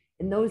reading.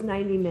 In those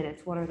 90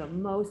 minutes, what are the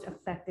most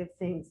effective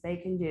things they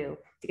can do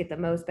to get the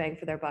most bang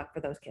for their buck for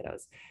those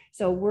kiddos?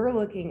 So we're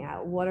looking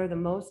at what are the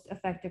most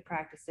effective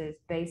practices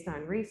based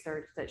on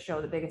research that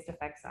show the biggest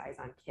effect size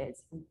on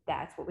kids.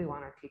 That's what we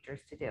want our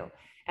teachers to do.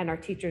 And our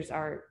teachers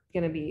are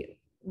going to be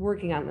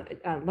working on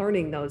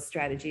learning those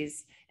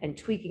strategies and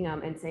tweaking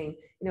them and saying,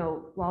 you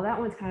know, while that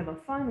one's kind of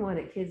a fun one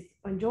that kids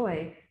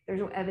enjoy,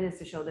 there's no evidence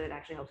to show that it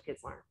actually helps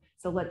kids learn.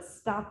 So let's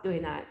stop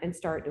doing that and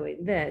start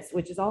doing this,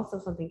 which is also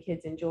something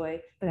kids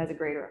enjoy, but has a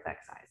greater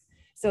effect size.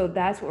 So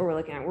that's what we're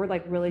looking at. We're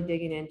like really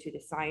digging into the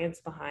science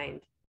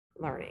behind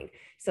learning.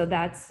 So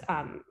that's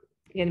going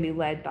to be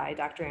led by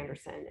Dr.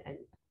 Anderson. And,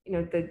 you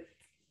know,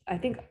 I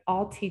think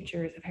all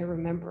teachers, if I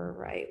remember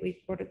right,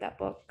 we ordered that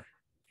book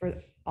for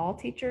all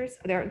teachers,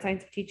 the Art and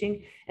Science of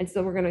Teaching. And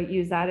so we're going to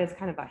use that as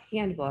kind of a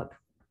handbook.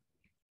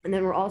 And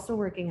then we're also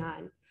working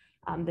on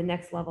the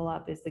next level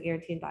up is the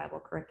Guaranteed Viable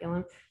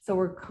Curriculum. So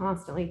we're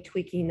constantly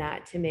tweaking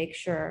that to make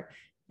sure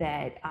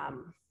that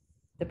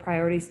the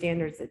priority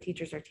standards that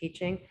teachers are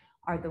teaching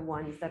are the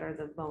ones that are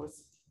the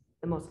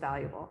most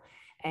valuable.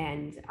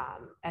 And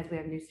as we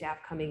have new staff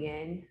coming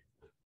in,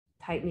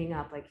 tightening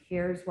up, like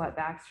here's what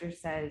Baxter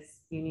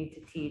says you need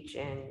to teach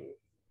in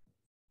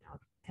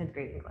 10th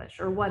grade English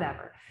or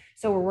whatever.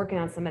 So we're working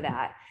on some of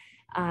that.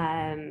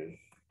 And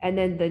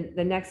then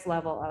the next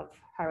level of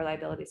high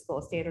reliability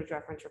school standards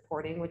reference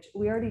reporting, which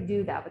we already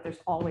do that, but there's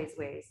always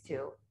ways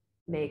to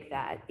make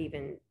that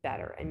even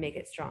better and make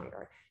it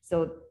stronger.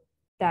 So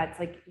that's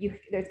like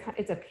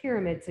it's a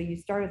pyramid. So you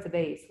start at the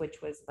base,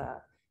 which was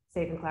the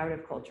safe and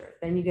collaborative culture.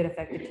 Then you get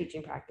effective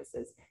teaching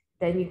practices.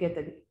 Then you get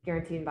the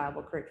guaranteed and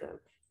viable curriculum.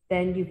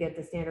 Then you get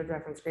the standard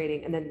reference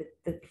grading. And then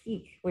the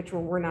peak, which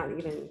we're not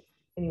even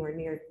anywhere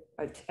near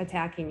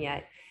attacking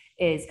yet,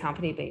 is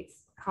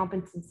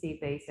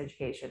competency-based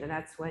education. And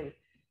that's when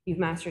you've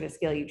mastered a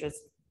skill, you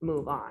just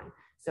move on.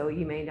 So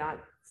you may not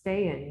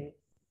stay in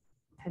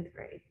 10th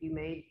grade. You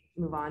may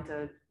move on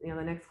to the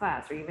next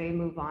class, or you may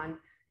move on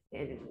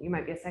and you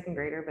might be a second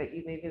grader, but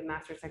you maybe have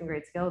mastered second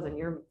grade skills and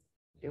you're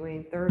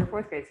doing third or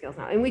fourth grade skills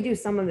now. And we do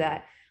some of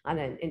that on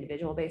an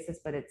individual basis,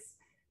 but it's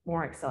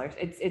more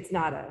accelerated. It's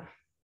not a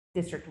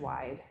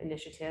district-wide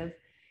initiative.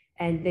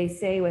 And they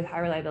say with high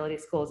reliability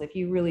schools, if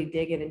you really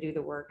dig in and do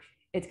the work,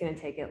 it's going to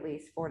take at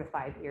least 4 to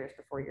 5 years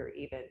before you're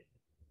even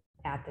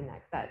at the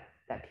next that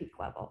peak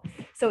level.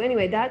 So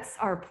anyway, that's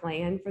our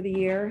plan for the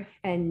year.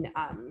 And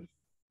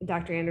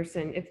Dr.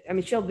 Anderson,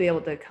 she'll be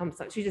able to come.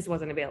 So she just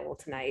wasn't available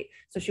tonight,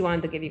 so she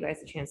wanted to give you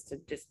guys a chance to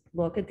just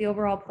look at the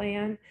overall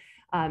plan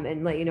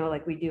and let you know,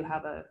 like, we do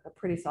have a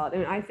pretty solid.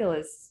 And I feel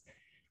as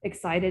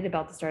excited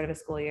about the start of a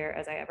school year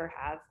as I ever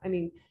have. I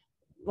mean,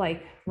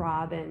 like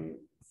Rob and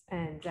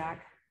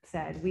Jack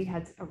said, we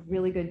had a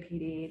really good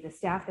PD. The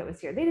staff that was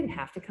here, they didn't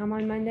have to come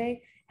on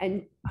Monday.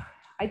 And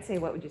I'd say,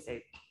 what would you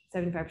say,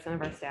 75%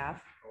 of our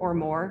staff or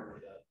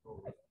more,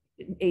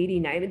 80,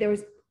 90, there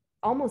was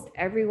almost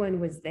everyone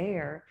was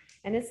there.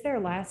 And it's their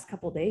last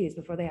couple of days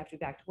before they have to be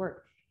back to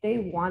work.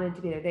 They wanted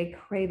to be there. They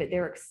crave it.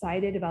 They're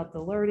excited about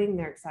the learning.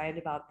 They're excited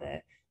about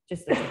the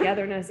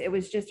togetherness. It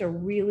was just a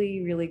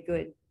really, really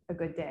good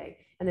day.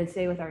 And then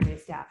stay with our new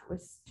staff. It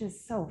was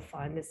just so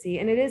fun to see.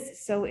 And it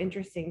is so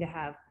interesting to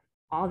have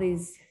all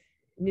these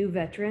new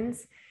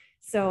veterans.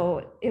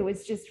 So it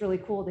was just really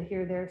cool to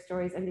hear their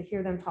stories and to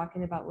hear them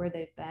talking about where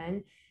they've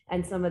been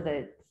and some of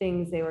the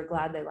things they were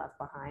glad they left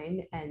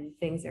behind and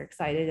things they're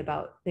excited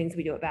about, things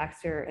we do at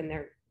Baxter. And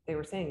they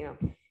were saying,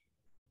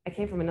 I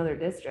came from another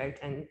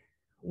district and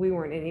we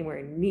weren't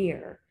anywhere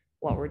near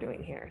what we're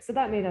doing here. So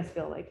that made us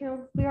feel like,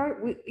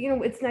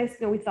 it's nice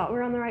to know we thought we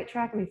were on the right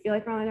track and we feel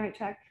like we're on the right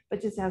track,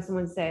 but just to have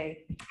someone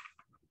say,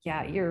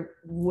 yeah, you're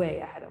way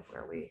ahead of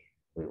where we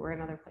were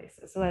in other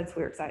places. So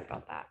we're excited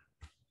about that.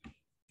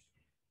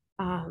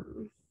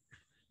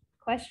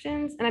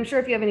 Questions? And I'm sure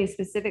if you have any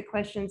specific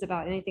questions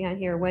about anything on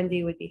here,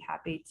 Wendy would be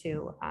happy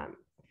to,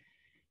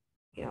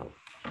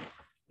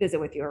 visit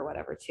with you or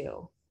whatever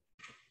too.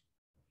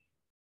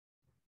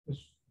 Is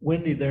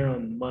Wendy there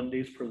on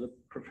Mondays for the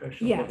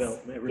professional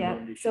development every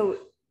Monday? So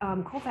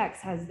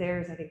Colfax has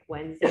theirs, I think,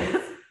 Wednesdays.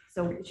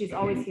 So she's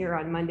always here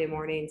on Monday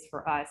mornings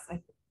for us.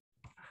 I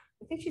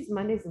think she's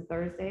Mondays and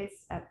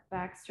Thursdays at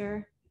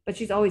Baxter, but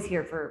she's always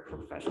here for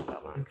professional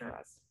development for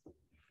us.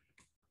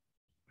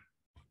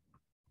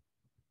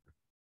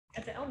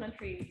 At the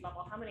elementary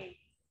level, how many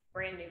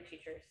brand new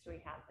teachers do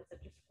we have? Is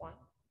it just one?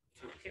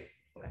 Two.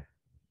 Okay.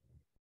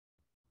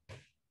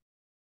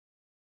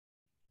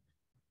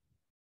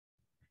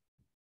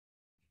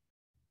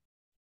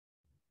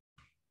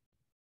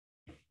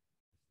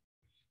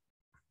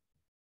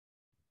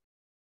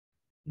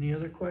 Any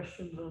other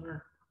questions on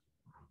our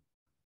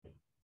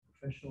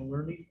professional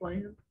learning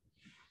plan?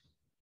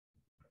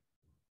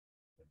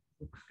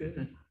 Looks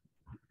good.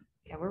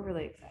 Yeah, we're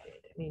really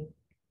excited. I mean,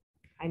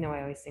 I know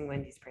I always sing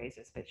Wendy's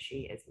praises, but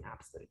she is an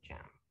absolute gem.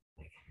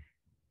 Like,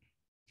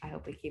 I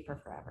hope we keep her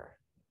forever.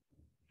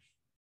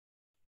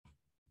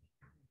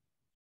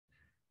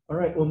 All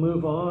right, we'll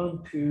move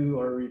on to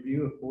our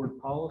review of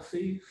board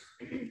policies,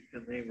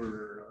 and they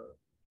were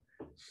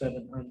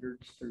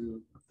 700s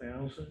through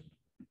 1,000.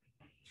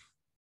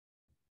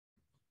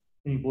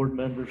 Any board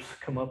members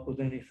come up with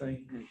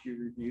anything as you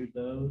reviewed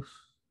those?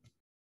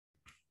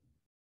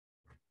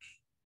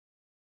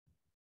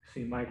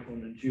 See, Michael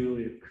and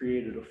Julie have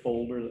created a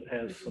folder that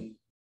has some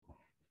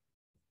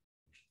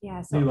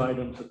Yeah, new so,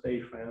 items that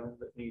they found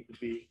that need to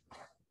be.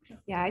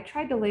 yeah, I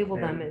tried to label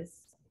them Yeah.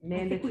 as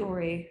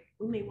mandatory.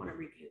 We may want to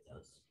review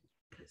those,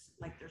 because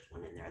like there's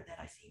one in there that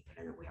I see put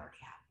in that we already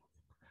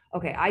have.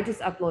 Okay, I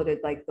just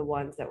uploaded like the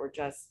ones that were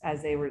just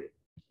as they were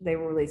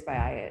released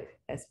by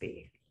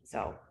ISB.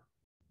 So,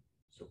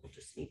 So we'll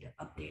just need to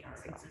update our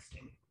So.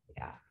 existing.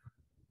 yeah.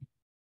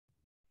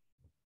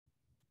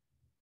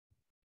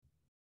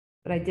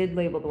 But I did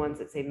label the ones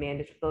that say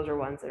mandatory. Those are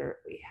ones that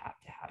we have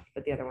to have,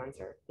 but the other ones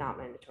are not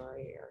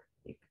mandatory or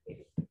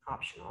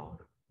optional.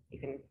 You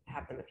can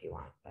have them if you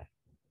want, but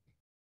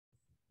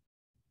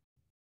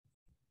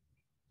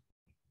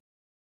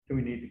Do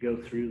we need to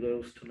go through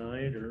those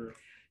tonight or?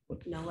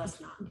 No, let's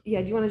not.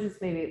 yeah, do you want to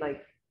just maybe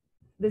like,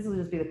 this will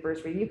just be the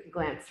first read. You can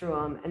glance through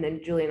them and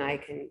then Julie and I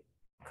can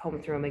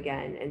comb through them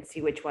again and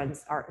see which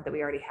ones are that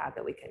we already have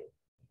that we can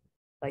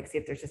like see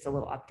if there's just a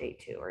little update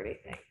to or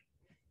anything.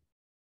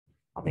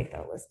 I'll make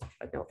that a list,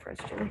 a note for us,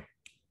 Julie.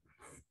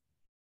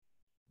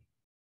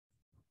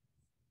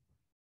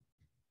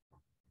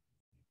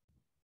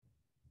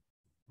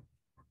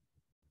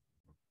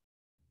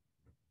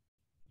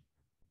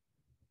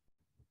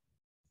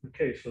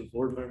 Okay, so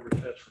board members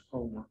have some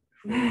homework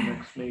for the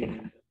next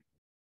meeting.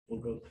 We'll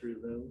go through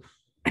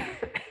those.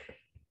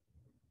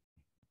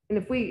 And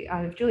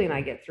if Julie and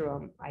I get through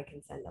them, I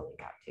can send a link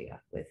out to you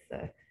with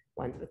the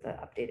ones with the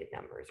updated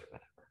numbers or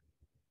whatever.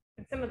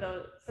 And some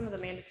of the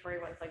mandatory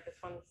ones, like this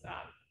one's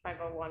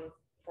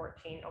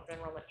 50114 open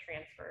enrollment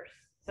transfers.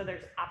 So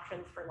there's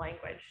options for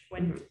language.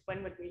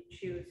 When would we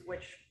choose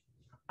which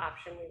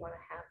option we want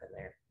to have in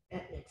there?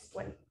 At next,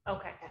 When,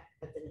 okay,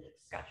 at the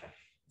next. gotcha.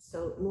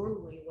 So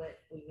normally what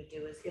we would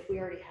do is if we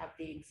already have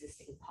the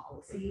existing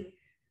policy,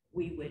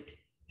 we would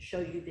show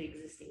you the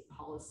existing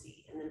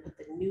policy and then put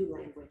the new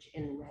language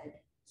in red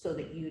so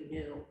that you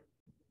knew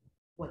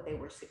what they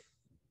were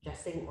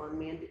suggesting or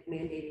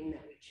mandating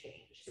that we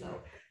change. So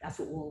that's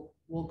what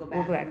we'll go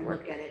back and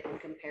look at it and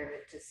compare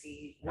it to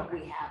see what we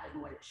have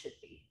and what it should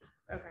be.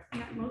 Okay.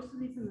 Got most of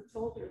these in the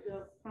folder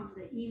though, from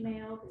the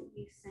email that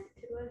you sent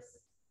to us,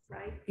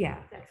 right? Yeah,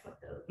 That's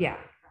what those. yeah,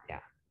 are.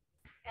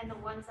 And the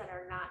ones that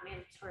are not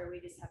mandatory, we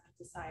just have to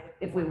decide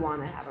if we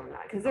want to have them or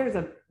not, because there's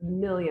a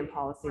million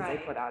policies they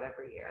Right. put out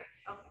every year.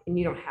 Okay. And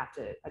you don't have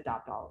to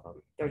adopt all of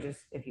them. They're just,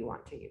 if you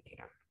want to, you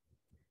can.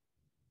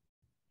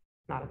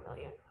 Not a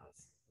million.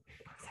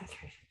 That's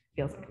right.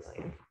 Feels like a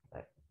million,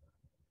 but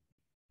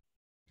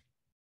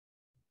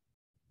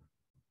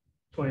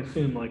So I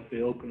assume like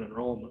the open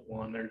enrollment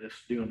one, they're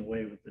just doing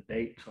away with the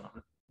dates on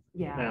it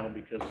yeah. now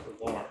because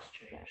the law has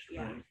changed,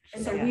 Yeah. right?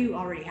 And so Yeah. we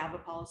already have a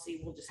policy.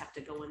 We'll just have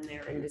to go in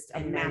there And just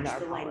and amend match our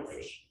the policy.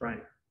 language.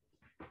 Right.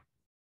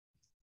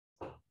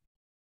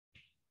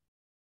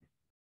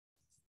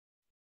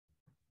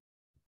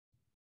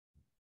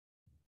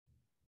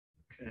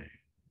 Okay.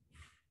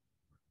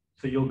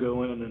 So you'll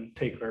go in and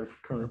take our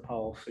current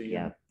policy. and-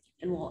 Yeah.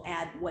 And we'll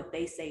add what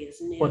they say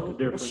is new. What the We'll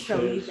difference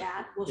show you is.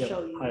 that. We'll Yep,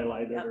 show you.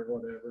 highlight it Yep. or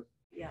whatever.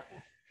 Yeah.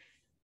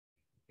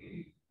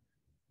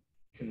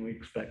 Can we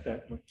expect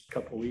that in a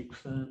couple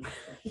weeks then?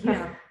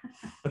 Yeah.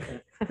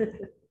 Okay.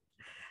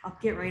 I'll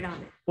get right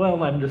on it.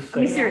 Well, I'm just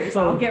Be saying. serious,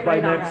 so I'll get by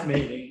right on next that.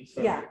 meeting.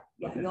 So. Yeah,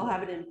 yeah, Okay. you'll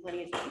have it in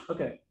plenty of time.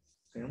 Okay,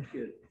 sounds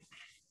good.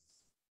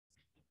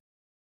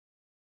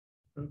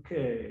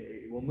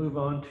 Okay, we'll move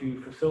on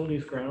to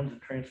facilities, grounds,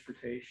 and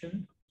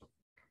transportation.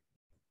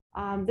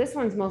 This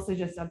one's mostly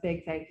just a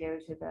big thank you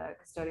to the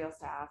custodial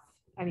staff.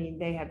 I mean,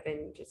 they have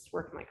been just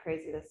working like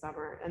crazy this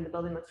summer and the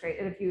building looks great.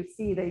 And if you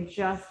see, they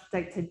just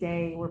like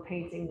today we're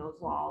painting those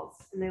walls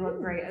and they look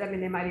great. I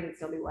mean, they might even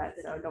still be wet,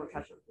 so don't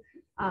touch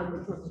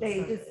them.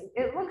 They just,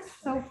 it looks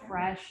so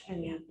fresh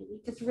and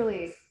just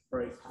really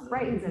Right.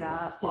 brightens it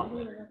up. Oh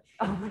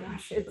my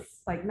gosh,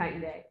 it's like night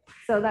and day.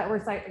 So that we're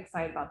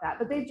excited about that.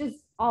 But they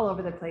just all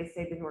over the place.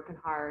 They've been working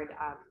hard,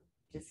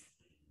 just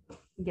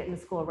getting the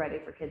school ready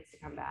for kids to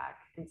come back.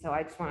 And so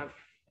I just want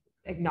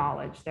to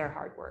acknowledge their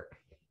hard work.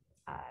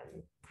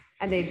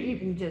 And they've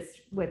even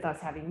just with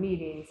us having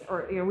meetings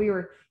or, you know, we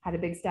had a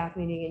big staff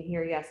meeting in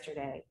here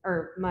yesterday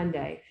or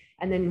Monday.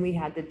 And then we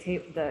had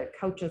the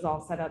coaches all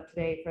set up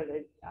today for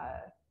the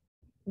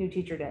new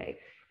teacher day.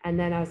 And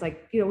then I was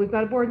like, you know, we've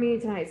got a board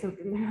meeting tonight.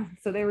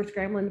 So they were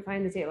scrambling to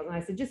find the tables. And I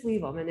said, just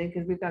leave them. And then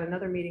because we've got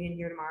another meeting in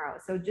here tomorrow.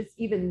 So just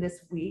even this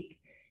week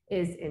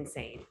is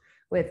insane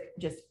with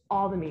just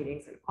all the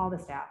meetings and all the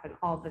staff and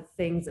all the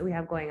things that we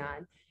have going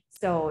on.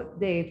 So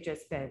they've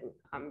just been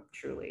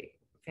truly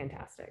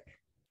fantastic.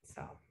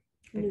 So.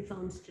 New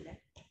phones today.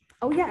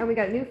 Oh yeah, and we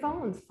got new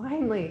phones,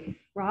 finally.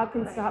 Rob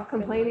can stop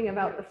complaining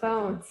about the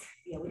phones.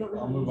 Yeah, we don't.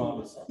 I'll move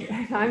on to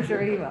something. I'm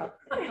sure he will.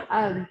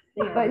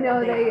 But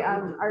no, they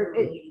are,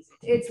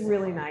 it's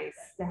really nice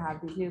to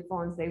have these new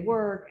phones. They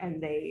work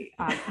and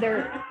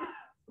they're,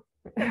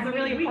 It's a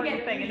really We important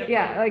get- thing. in the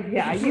Yeah, like,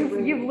 yeah, you've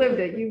Really lived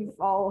it. You've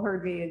all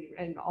heard me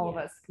and all of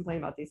Yeah. us complain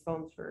about these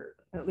phones for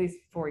at least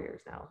 4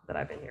 years now that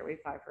I've been here.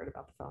 I've heard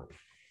about the phones.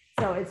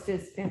 So it's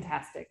just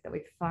fantastic that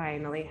we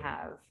finally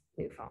have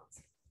new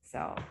phones.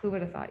 So who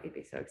would have thought you'd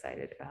be so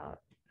excited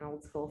about an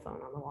old school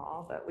phone on the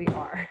wall? But we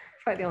are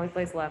probably the only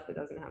place left that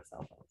doesn't have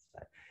cell phones.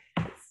 But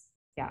it's,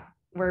 yeah,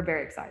 we're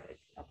very excited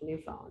about the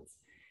new phones.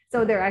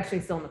 So they're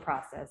actually still in the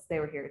process. They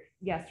were here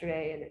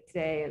yesterday and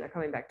today, and they're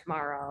coming back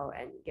tomorrow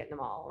and getting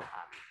them all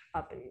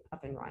up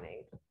and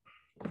running.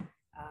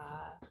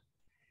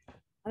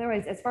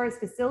 Otherwise, as far as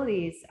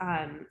facilities,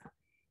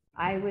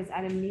 I was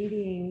at a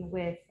meeting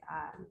with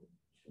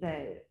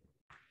the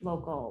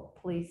local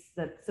police,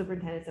 the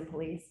superintendents and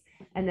police,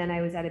 and then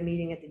I was at a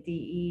meeting at the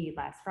DE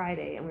last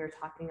Friday, and we were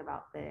talking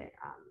about the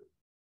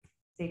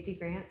safety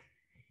grant.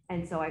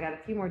 And so I got a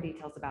few more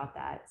details about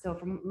that. So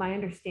from my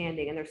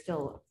understanding, and they're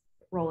still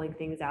rolling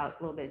things out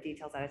a little bit of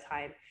details at a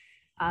time,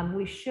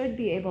 we should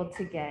be able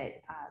to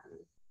get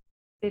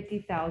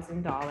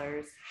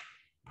 $50,000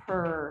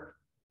 per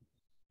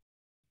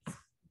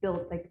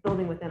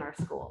building within our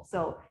school.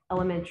 So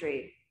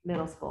elementary,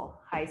 middle school,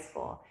 high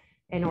school,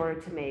 in order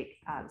to make,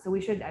 so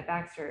we should at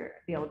Baxter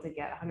be able to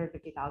get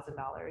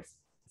 $150,000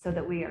 so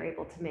that we are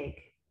able to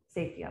make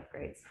safety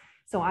upgrades.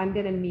 So I'm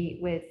going to meet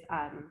with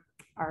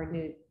our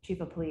new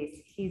chief of police.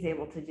 He's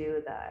able to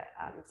do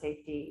the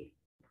safety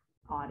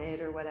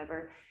audit or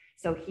whatever.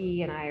 So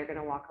he and I are going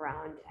to walk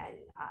around and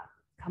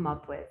come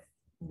up with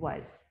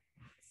what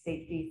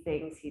safety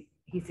things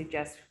he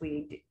suggests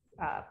we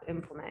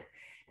implement.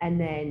 And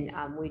then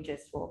we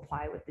just will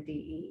apply with the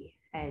DE.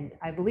 And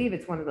I believe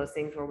it's one of those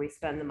things where we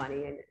spend the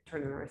money and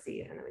turn in a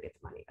receipt and then we get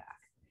the money back.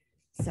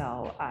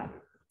 So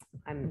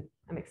I'm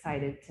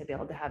excited to be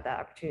able to have that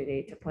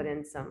opportunity to put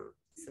in some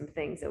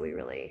things that we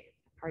really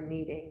are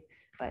needing,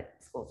 but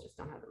schools just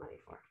don't have the money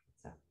for.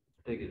 So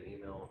I did get an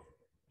email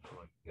from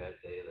a guy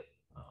today that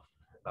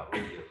about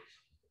radios.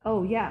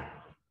 Oh yeah.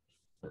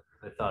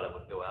 They thought it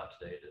would go out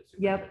today to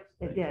Yep, it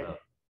think did. about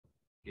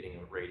getting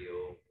a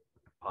radio,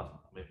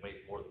 possibly maybe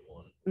more than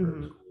one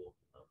Mhm. for school.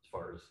 As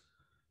far as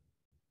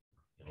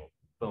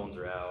phones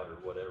are out or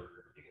whatever,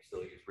 you can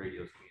still use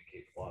radios to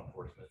communicate with law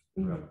enforcement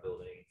throughout the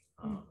building.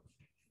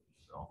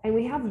 So And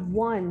we have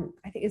one,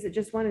 I think, is it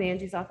just one in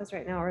Angie's office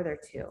right now, or are there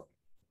two?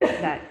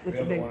 That with We the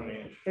have the big, one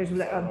in. there's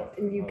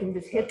and you can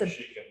just hit the,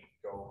 She can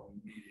go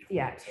immediately.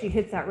 yeah, she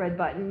hits that red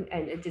button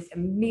and it just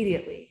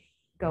immediately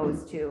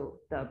goes to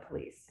the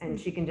police. And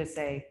she can just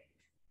say,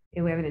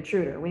 hey, we have an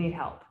intruder, we need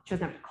help. She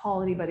doesn't have to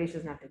call anybody, she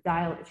doesn't have to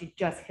dial it. She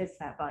just hits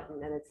that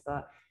button and it's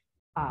the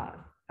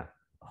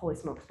holy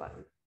smokes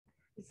button.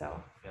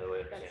 So. yeah, the way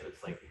I understand it,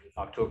 it's like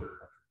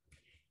October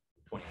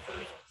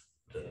 21st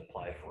to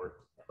apply for it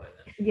by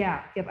then.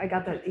 Yeah, yep, I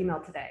got that email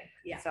today.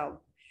 Yeah.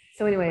 So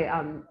anyway,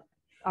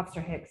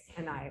 Officer Hicks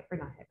and I, or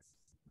not Hicks,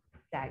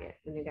 Daggett,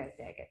 the new guy's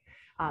Daggett,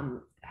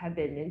 have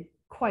been in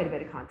quite a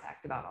bit of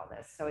contact about all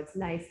this. So it's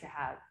nice to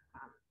have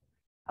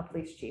a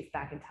police chief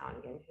back in town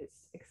again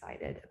who's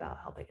excited about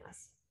helping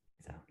us.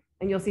 So,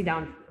 and you'll see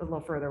down a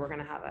little further, we're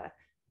gonna have a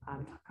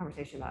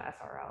conversation about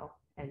SRO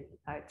and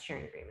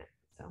sharing agreement,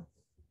 so.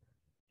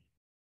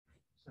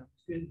 Sounds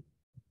good.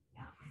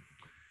 Yeah.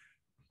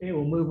 Okay,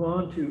 we'll move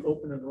on to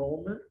open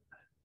enrollment.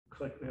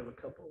 Looks like we have a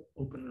couple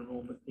open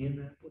enrollment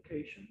in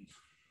applications.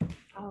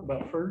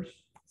 About first.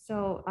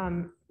 So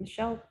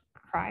Michelle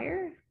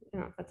Pryor, I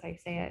don't know if that's how you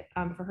say it,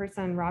 for her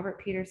son, Robert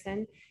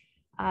Peterson,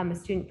 a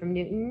student from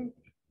Newton.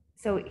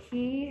 So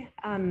he,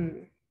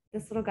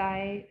 this little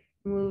guy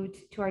moved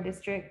to our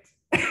district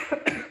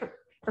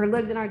or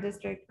lived in our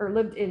district or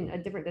lived in a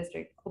different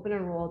district, open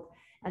enrolled,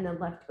 and then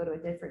left to go to a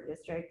different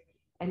district.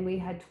 And we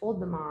had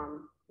told the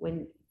mom,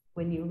 when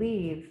you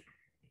leave,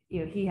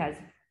 he has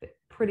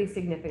pretty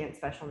significant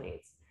special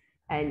needs.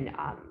 And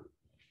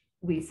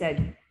we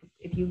said,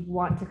 if you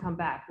want to come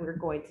back, we're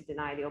going to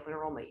deny the open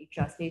enrollment. You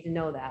just need to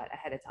know that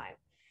ahead of time.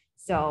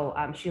 So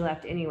she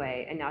left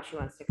anyway, and now she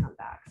wants to come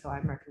back. So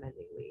I'm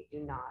recommending we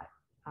do not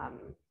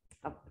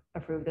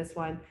approve this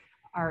one.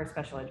 Our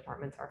special ed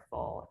departments are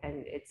full,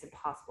 and it's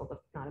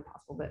impossible, not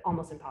impossible, but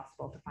almost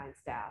impossible to find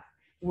staff.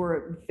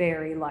 We're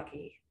very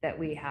lucky that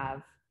we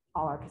have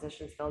all our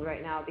positions filled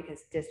right now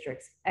because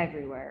districts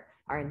everywhere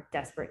are in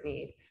desperate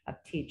need of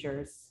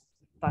teachers,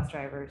 bus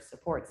drivers,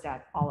 support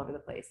staff all over the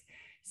place.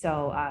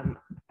 So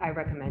I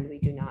recommend we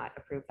do not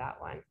approve that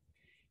one.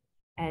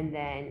 And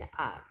then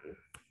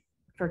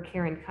for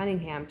Karen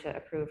Cunningham to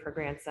approve her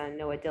grandson,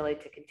 Noah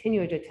Dilley, to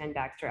continue to attend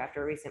Baxter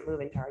after a recent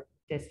move into our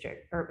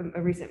district, or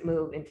a recent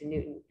move into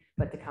Newton,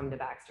 but to come to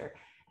Baxter.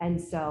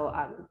 And so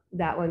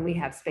that one, we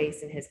have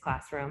space in his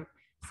classroom.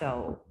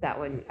 So that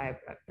one I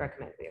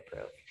recommend we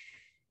approve.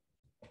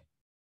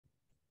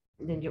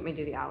 And then do you want me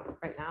to do the out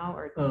right now,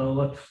 or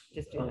Let's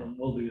just do that?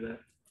 We'll do that.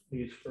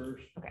 These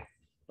first. Okay.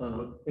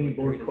 Any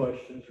board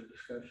questions or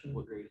discussion?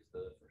 What grade is the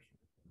first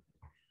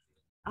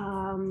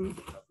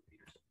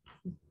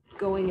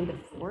Going into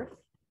fourth.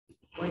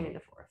 Going into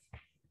fourth.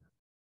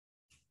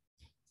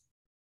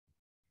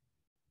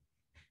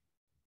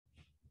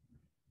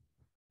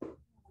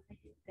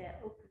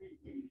 That opening,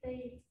 didn't they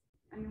they,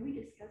 I mean, we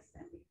discussed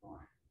that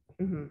before.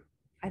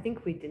 I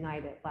think we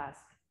denied it last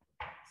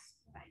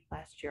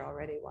year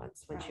already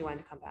once when she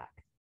wanted to come back.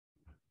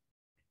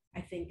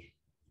 I think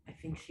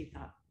she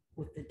thought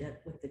with the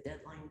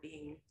deadline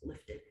being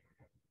lifted,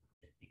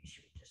 that maybe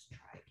she would just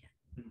try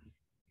again.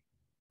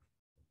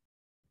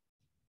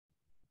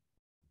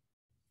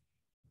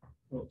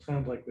 Well, it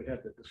sounds like we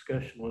had the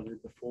discussion with her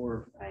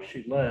before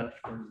she left,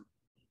 and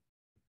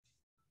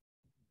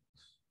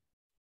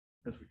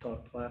as we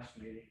talked last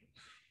meeting,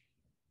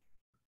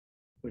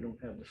 we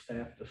don't have the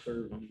staff to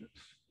serve them.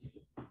 It's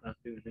not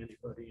doing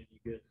anybody any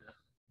good to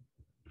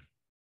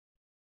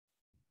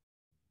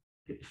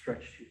get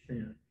stretched too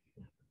thin.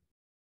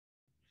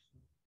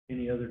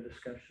 Any other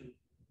discussion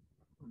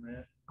on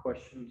that?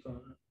 Questions on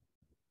it?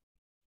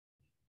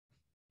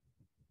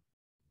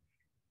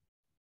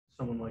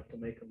 Someone like to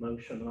make a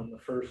motion on the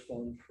first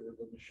one for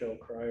the Michelle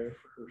Cryer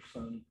for her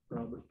son,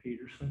 Robert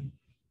Peterson?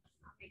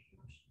 I'll make the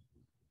motion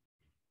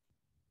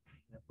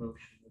That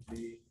motion would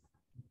be,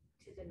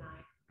 to deny.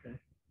 okay.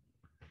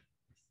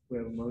 We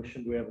have a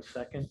motion. Do we have a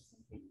second?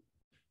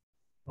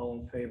 All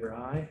in favor,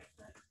 aye.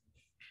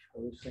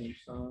 Opposed, same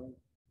sign.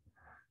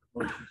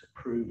 Motion's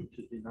approved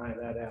to deny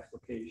that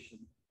application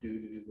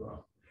due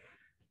to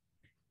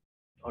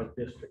our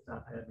district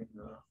not having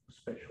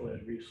special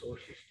ed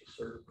resources to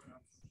serve them.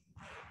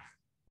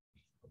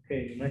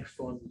 Okay, the next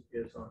one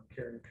is on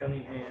Karen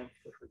Cunningham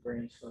for her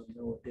grandson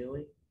Noah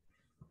Dilly.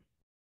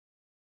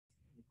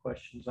 Any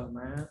questions on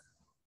that?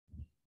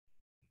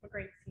 What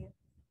grade is he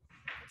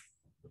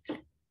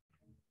in?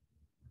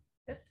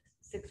 Fifth?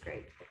 Sixth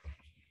grade.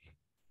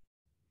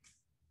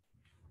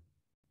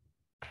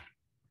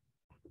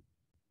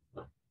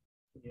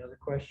 Any other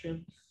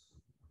questions?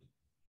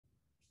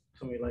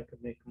 Somebody like to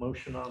make a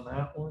motion on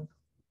that one?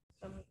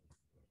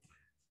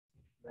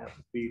 That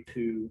would be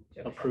to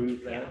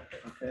approve that,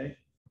 okay?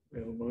 We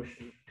have a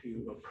motion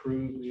to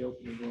approve the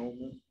open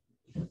enrollment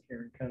for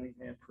Karen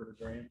Cunningham for her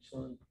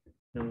grandson,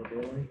 Noah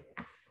Dilly.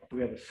 Do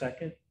we have a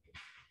second?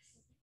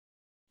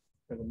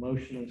 We have a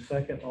motion and a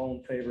second. All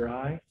in favor,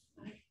 aye.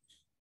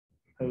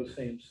 Opposed,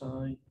 same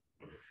sign.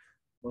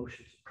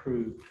 Motion's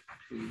approved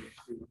to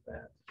approve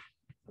that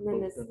And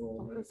then this, open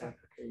enrollment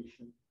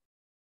application.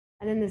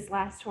 and then this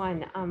last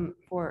one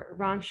for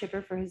Ron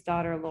Shipper for his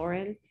daughter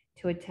Lauren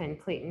to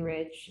attend Clayton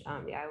Ridge,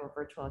 the Iowa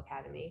Virtual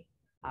Academy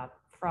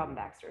from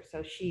Baxter.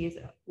 So she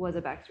was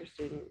a Baxter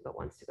student, but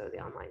wants to go to the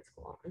online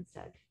school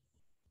instead.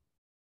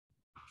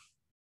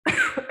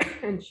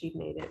 And she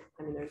made it.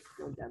 I mean, there's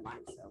no deadline,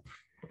 so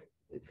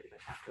we pretty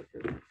much have to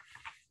approve it.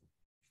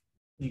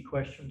 Any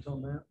questions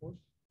on that one?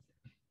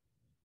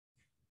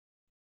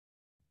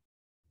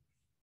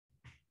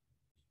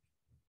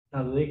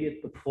 Now, they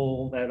get the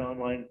full, that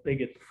online, they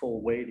get the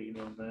full weighting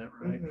on that,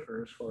 right?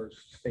 For as far as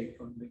state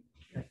funding.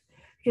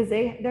 Because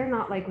they're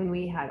not like when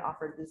we had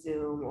offered the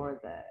Zoom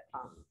or the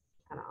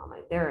kind of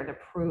online, they're an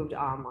approved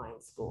online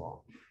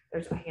school.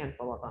 There's a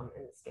handful of them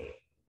in the state,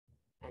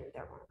 and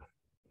they're one of them.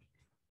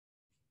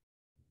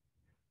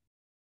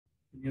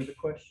 Any other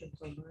questions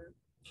on that?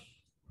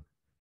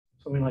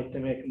 Somebody like to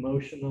make a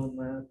motion on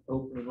that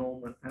open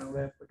enrollment out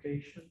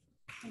application?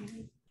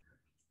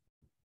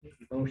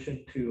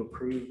 Motion to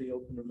approve the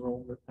open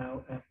enrollment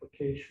out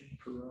application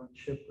for Ron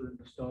Shipper and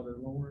his daughter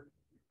Lauren.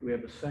 Do we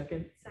have a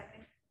second?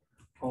 Second.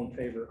 All in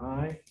favor,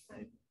 aye.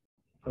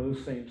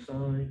 Opposed, same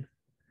sign.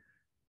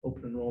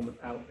 Open enrollment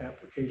out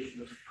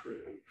application is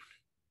approved.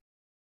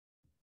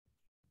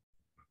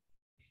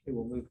 Okay,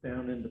 we'll move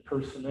down into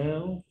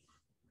personnel.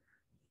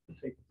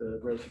 Take the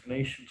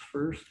resignations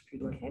first, if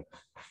you'd like to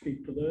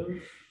speak to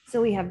those.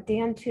 So we have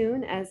Dan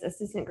Toon as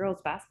assistant girls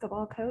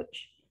basketball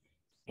coach,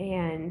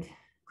 and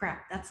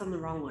Crap, that's on the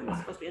wrong one. It's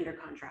supposed to be under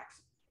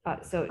contracts.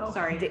 so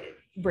Sorry.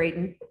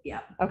 Braden.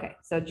 Yeah. Okay,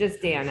 so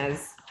just Dan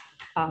as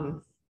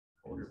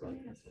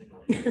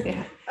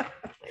yeah.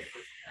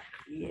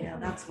 Yeah,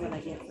 that's what I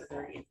get for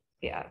 30.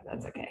 Yeah,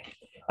 that's okay.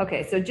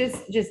 Okay, so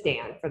just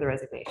Dan for the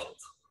resignations.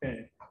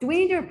 Okay. Do we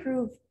need to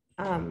approve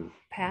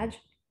Padge?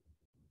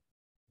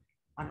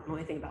 I don't know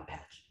anything about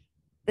Patch.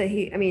 That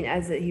he, I mean,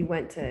 as that he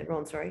went to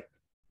Roland Story?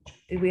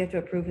 Did we have to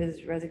approve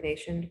his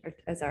resignation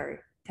as our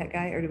tech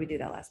guy, or did we do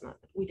that last month?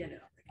 We did it.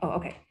 Oh,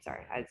 okay,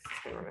 sorry, I just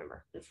didn't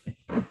remember.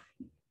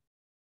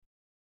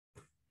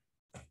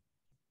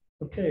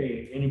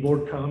 Okay, any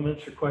board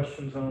comments or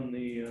questions on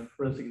the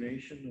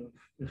resignation of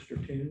Mr.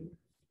 Toon?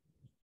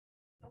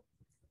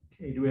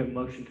 Okay, do we have a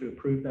motion to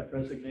approve that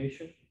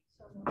resignation?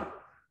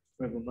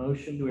 We have a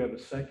motion. Do we have a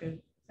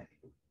second?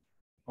 Second.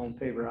 All in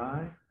favor,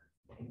 aye.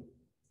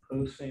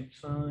 Opposed, same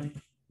sign.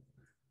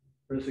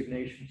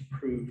 Resignations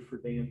approved for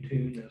Dan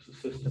Toon as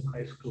assistant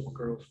high school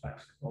girls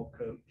basketball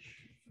coach.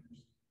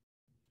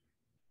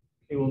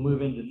 Okay, we'll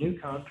move into new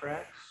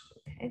contracts.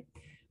 Okay,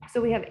 so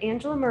we have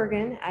Angela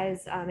Mergen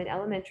as an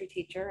elementary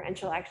teacher, and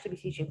she'll actually be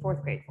teaching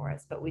fourth grade for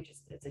us, but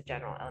it's a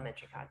general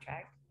elementary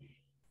contract.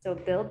 So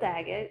Bill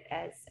Daggett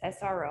as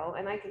SRO,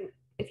 and I can,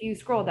 if you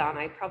scroll down,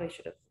 I probably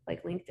should have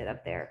linked it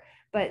up there,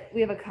 but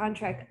we have a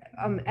contract.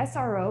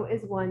 SRO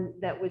is one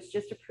that was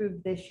just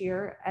approved this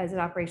year as an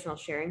operational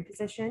sharing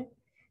position.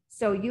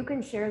 So you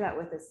can share that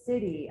with the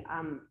city.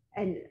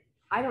 And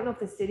I don't know if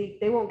the city,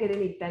 they won't get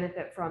any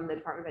benefit from the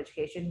Department of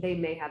Education. They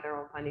may have their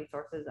own funding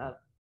sources of,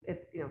 if,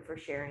 you know, for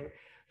sharing,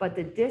 but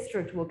the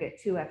district will get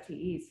 2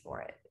 FTEs for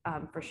it,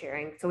 for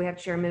sharing. So we have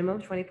to share a minimum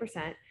of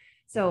 20%.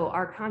 So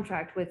our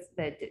contract with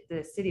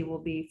the city will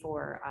be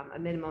for a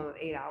minimum of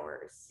 8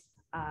 hours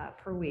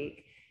per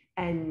week.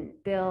 And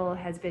Bill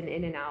has been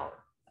in and out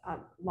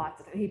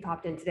lots of, he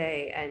popped in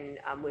today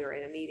and we were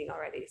in a meeting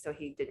already, so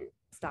he didn't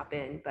stop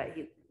in, but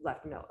he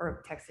left a note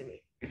or texted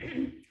me.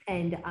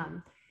 And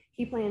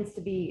he plans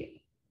to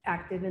be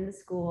active in the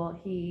school.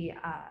 He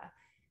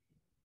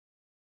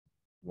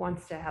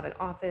wants to have an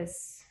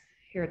office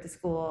here at the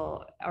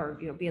school, or,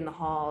 you know, be in the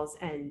halls.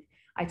 And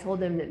I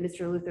told him that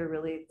Mr. Luther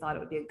really thought it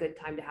would be a good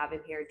time to have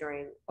him here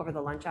over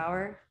the lunch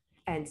hour.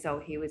 And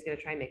so he was going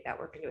to try and make that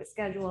work into his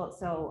schedule.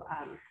 So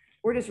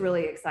we're just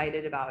really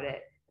excited about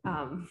it.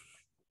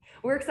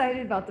 We're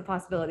excited about the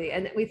possibility.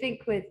 And we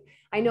think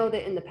I know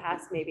that in the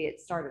past, maybe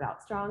it started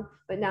out strong,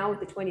 but now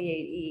with the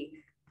 28E,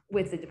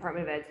 with the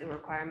Department of Ed's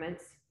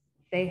requirements,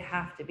 they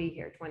have to be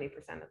here 20%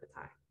 of the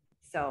time.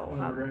 So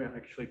we're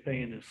actually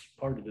paying this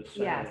part of this.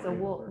 Yeah, so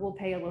we'll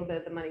pay a little bit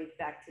of the money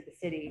back to the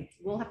city.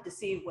 We'll have to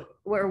see what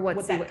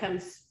what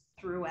comes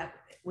through at,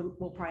 we'll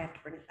probably have to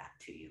bring it back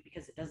to you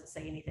because it doesn't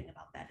say anything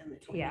about that in the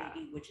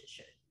 28E, which it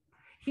should.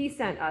 He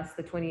sent us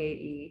the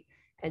 28E,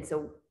 and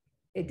so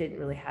it didn't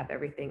really have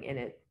everything in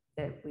it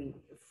that we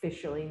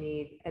officially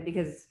need. And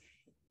because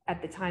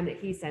at the time that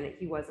he sent it,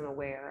 he wasn't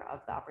aware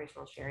of the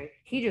operational sharing.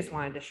 He just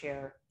wanted to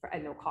share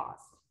at no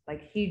cost.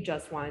 Like, he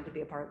just wanted to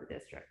be a part of the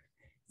district.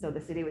 So the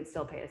city would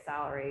still pay a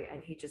salary,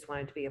 and he just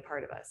wanted to be a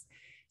part of us.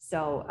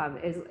 So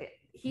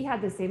he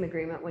had the same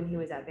agreement when he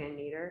was at Van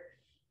Meter.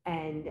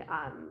 And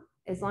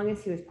as long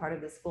as he was part of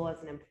the school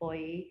as an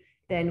employee,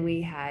 then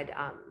we had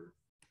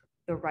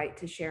the right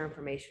to share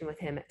information with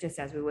him just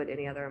as we would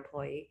any other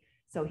employee.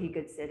 So he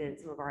could sit in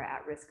some of our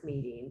at-risk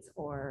meetings,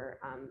 or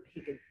he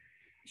could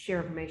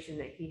share information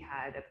that he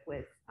had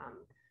with,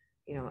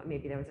 you know,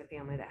 maybe there was a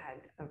family that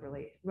had a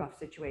really rough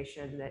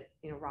situation that,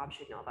 you know, Rob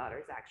should know about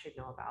or Zach should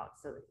know about,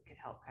 so that he could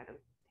help kind of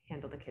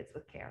handle the kids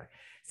with care.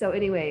 So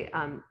anyway,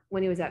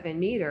 when he was at Van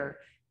Meter,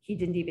 he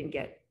didn't even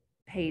get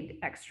paid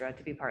extra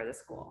to be part of the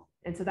school.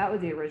 And so that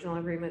was the original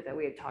agreement that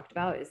we had talked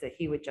about, is that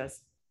he would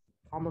just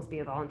almost be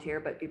a volunteer,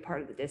 but be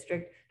part of the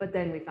district. But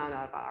then we found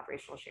out about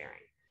operational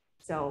sharing.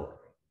 So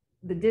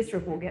the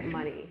district will get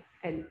money,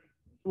 and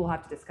we'll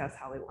have to discuss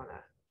how we want to,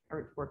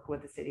 or work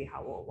with the city,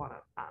 how we'll want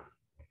to,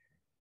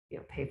 you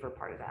know, pay for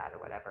part of that or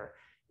whatever.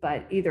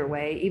 But either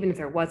way, even if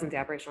there wasn't the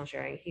operational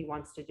sharing, he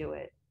wants to do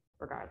it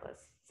regardless.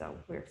 So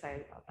we're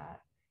excited about that.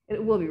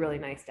 It will be really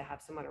nice to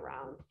have someone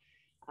around,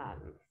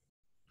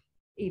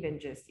 even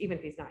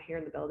if he's not here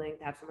in the building,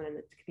 to have someone in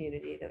the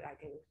community that I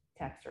can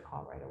text or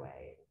call right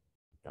away.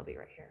 They'll be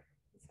right here.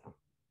 So,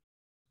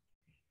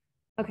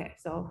 okay,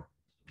 so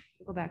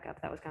we'll go back up.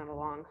 That was kind of a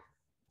long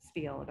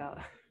spiel about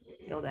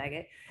Bill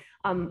Daggett.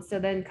 So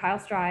then Kyle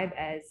Strive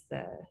as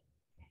the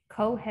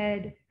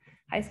co-head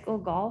high school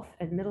golf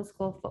and middle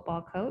school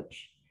football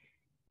coach,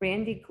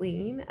 Randy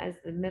Gleam as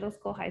the middle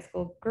school, high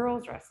school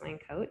girls wrestling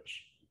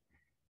coach,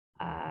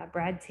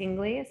 Brad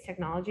Tingley as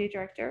technology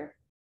director,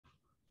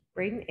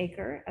 Braden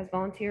Aker as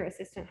volunteer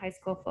assistant high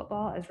school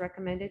football as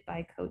recommended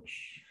by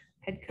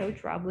head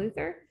coach Rob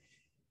Luther,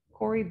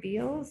 Corey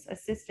Beals,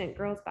 assistant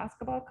girls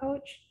basketball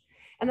coach.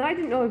 And then I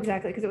didn't know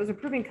exactly, because it was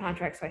approving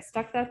contract, so I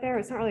stuck that there.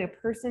 It's not really a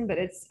person, but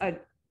it's a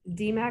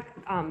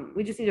DMAC.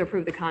 We just need to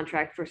approve the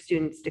contract for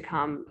students to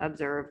come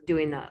observe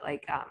doing that.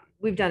 Like,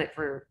 we've done it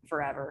for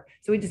forever,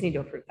 so we just need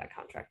to approve that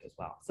contract as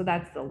well. So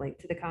that's the link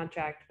to the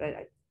contract, but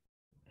I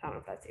don't know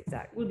if that's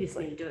exact. We'll just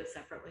need to do it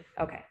separately.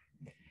 Okay.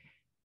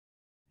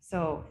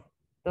 So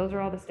those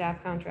are all the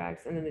staff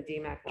contracts, and then the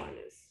DMAC one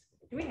is.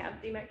 Do we have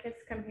DMAC kids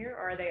come here,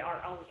 or are they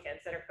our own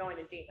kids that are going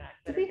to DMAC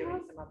that are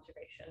doing some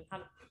observation?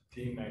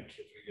 DMAC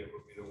kids we get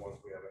would be the ones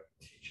we have at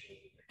Teaching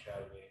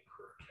Academy and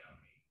Career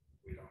Academy.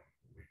 We've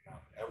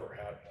not ever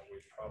had one.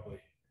 We've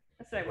probably.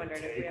 That's what I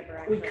wondered if we ever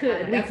actually. We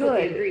could. That's what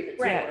the agreement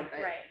Right, said,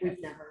 but right.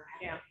 we've never.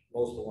 Yeah.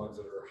 Most of the ones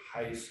that are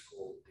high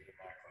school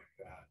DMAC like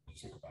that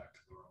just go back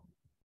to their own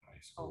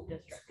high school.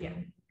 District,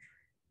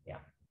 yeah.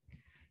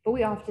 But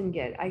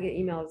I get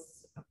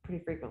emails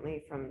pretty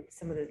frequently from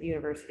some of the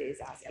universities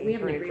asking We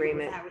have for an an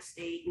agreement agreement. with Iowa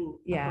State and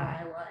Yeah.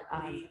 Iowa,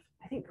 I believe.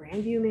 I think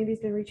Grandview maybe has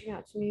been reaching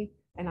out to me,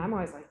 and I'm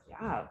always like,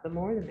 yeah, the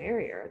more the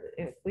merrier.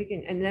 If we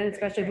can, and then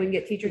especially if we can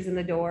get teachers in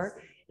the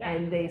door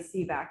and they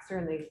see Baxter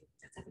and they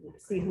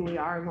see who we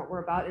are and what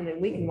we're about, and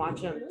then we can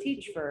watch them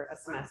teach for a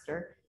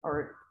semester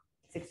or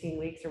 16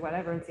 weeks or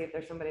whatever, and see if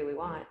there's somebody we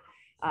want.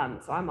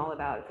 So I'm all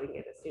about if we can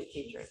get a student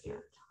teacher in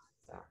here.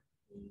 So.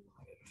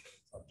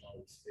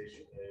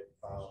 Station, they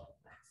found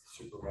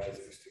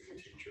supervising student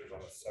teachers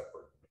on a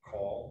separate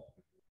call.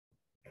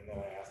 And then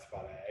I asked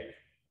about ag.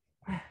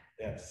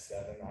 They have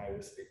 7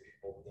 Iowa State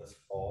people this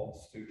fall,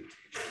 student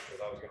teachers,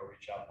 because I was going to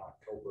reach out in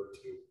October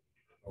to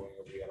knowing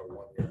that we had a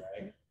 1-year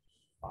ag.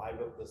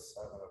 5 of the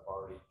 7 have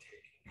already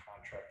taken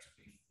contracts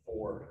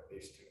before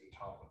they student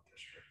taught with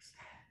districts.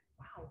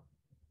 Wow.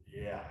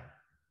 Yeah.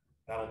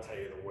 that'll tell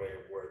you the way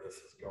of where this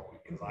is going,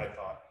 because I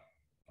thought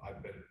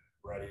I've been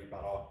ready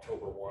about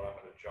October 1, I'm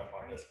gonna jump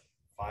on this.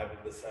 5 of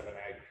the 7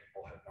 ag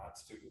people have not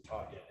student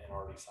taught yet and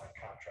already signed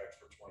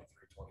contracts for 23,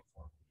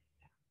 24.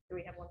 Do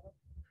we have one?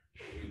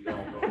 We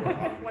don't know.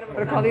 What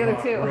What about the other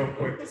two? Real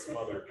quick to some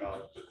other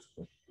colleges.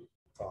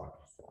 Talk.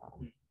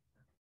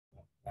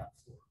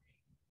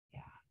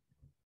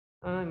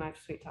 I might have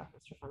sweet talk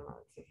Mr. Funwell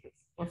and see if he's,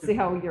 we'll see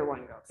how your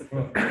one goes.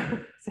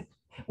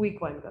 Week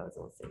 1 goes,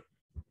 we'll see.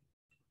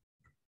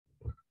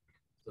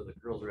 So the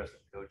girls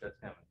wrestling coach, that's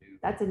kind of a new.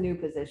 That's a new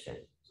position.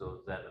 So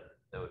is that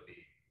would be,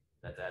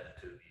 that's added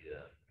to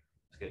the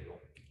schedule.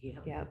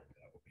 Yep. That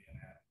will be an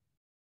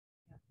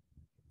add.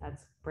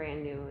 That's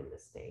brand new in the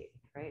state,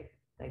 right?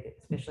 Like it's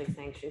officially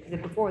sanctioned,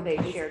 because before they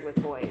shared with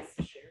boys.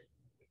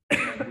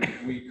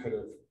 We could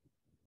have,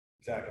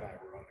 Zach and I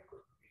were on the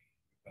group meeting,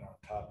 been on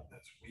top of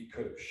this. We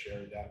could have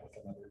shared that with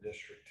another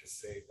district to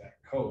save that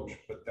coach,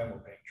 but then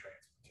we're paying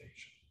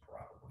transportation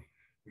probably.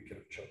 We could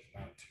have chosen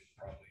not to,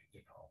 probably,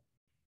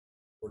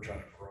 we're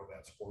trying to grow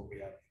that sport. We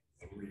have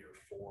 3 or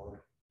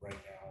 4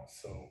 right now.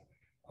 So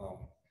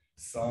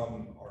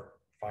some are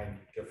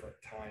finding different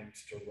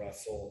times to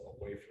wrestle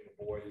away from the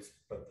boys,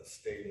 but the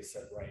state has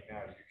said right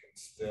now you can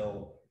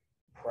still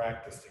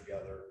practice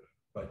together,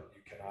 but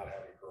you cannot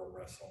have a girl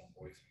wrestle and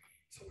boys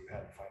meet. So we've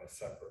had to find a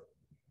separate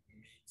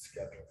meet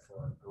schedule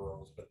for our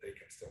girls, but they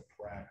can still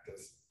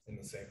practice in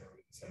the same room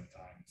at the same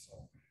time. So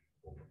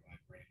we'll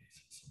provide Randy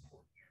some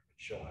support there, but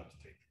she'll have to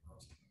take the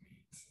girls to the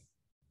meets.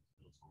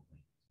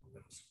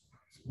 Middle school,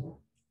 high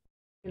school.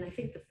 And I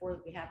think the 4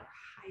 that we have are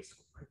high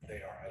school. Aren't they?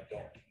 They are. I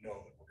don't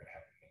know that we're gonna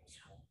have a middle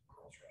school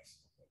girls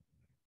wrestling. But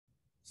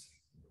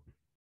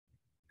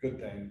good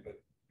thing, but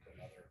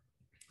another.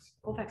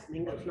 Colfax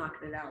Mingo's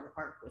knocking it out of the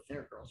park with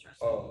their girls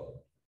wrestling.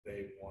 Oh,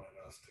 they wanted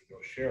us to go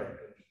share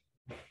it.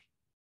 And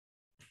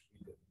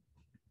we didn't.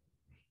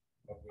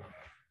 But we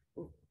have.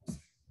 We'll see.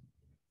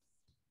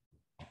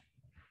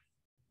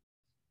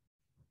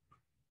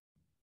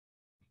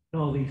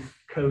 All these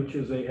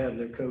coaches, they have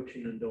their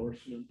coaching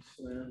endorsements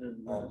then,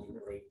 and All the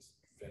grades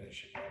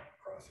finishing up,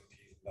 crossing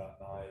T's and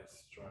dotting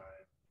I's,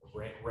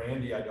 trying.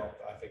 Randy, I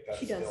think that's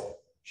She does. still,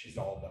 she's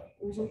all done.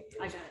 Mhm, So it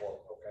I was got it.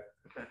 close.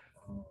 Okay.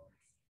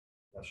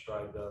 That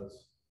Stride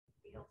does.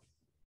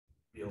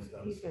 Beals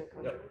does. He's gonna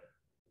coach. Yep.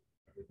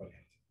 Everybody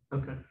has.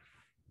 okay.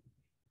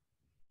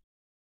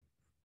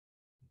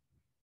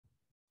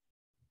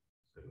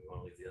 So we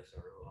want to leave the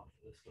SRO off of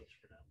this list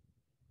for now.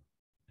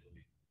 Until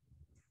we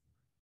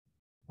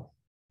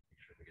make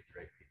sure we get the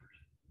right papers.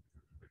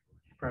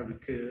 Probably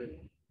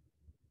could.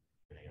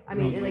 I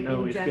mean, We like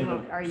know in he's general,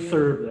 gonna are you?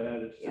 serve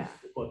that, it's Yeah.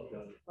 just what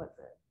the What's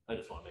it? I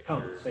just want to make sure.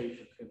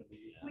 compensation's gonna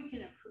be. We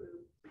can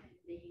approve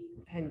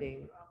pending.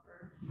 Pending.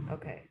 offer.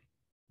 Okay.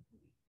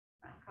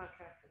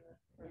 Contract for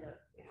the Yeah,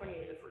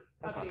 28. if we're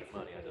talking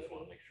money, I just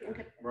want to make sure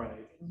Okay. Right,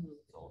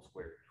 it's all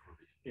square. before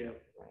we- yeah.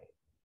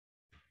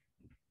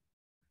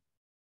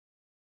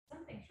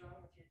 Something's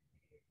wrong with your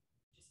computer,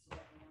 just to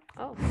let you know.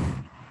 Oh,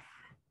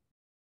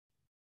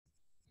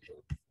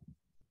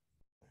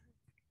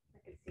 I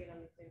can see it on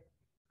the Zoom.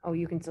 oh,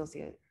 you can still see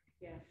it.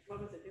 Yeah, what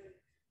was it doing?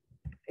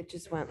 It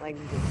just went like,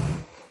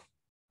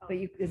 but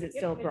you, is it Yep,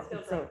 still, it's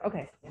still so,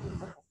 okay.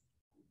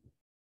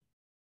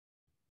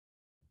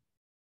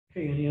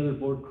 Okay, any other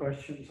board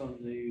questions on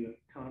the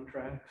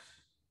contracts?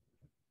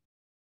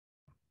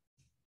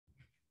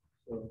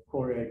 So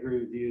Corey, I agree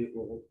with you,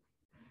 we'll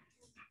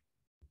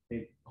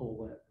maybe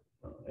pull that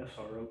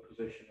SRO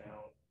position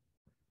out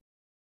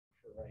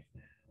for right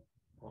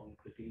now on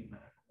the DMAC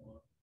one.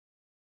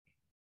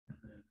 And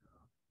then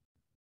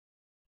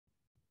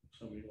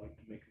somebody like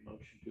to make a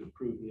motion to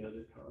approve the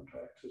other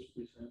contracts as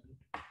presented.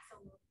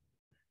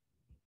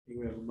 Do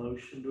we have a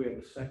motion? Do we have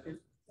a second?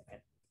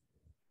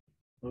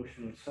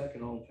 Motion and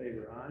second, all in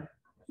favor, aye.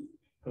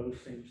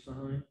 Opposed, same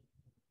sign.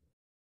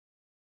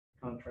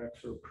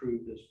 Contracts are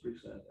approved as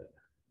presented.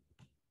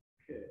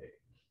 Okay.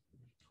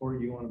 Or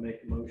do you want to make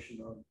a motion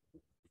on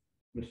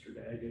Mr.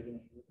 Daggett and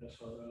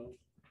SRO?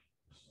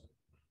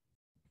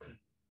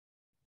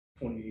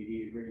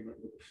 2080 agreement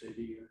with the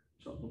city or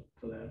something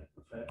to that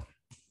effect?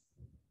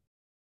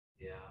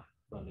 Yeah,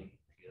 funding,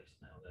 I guess,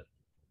 now that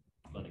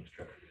funding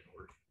structure didn't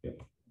work. Yep.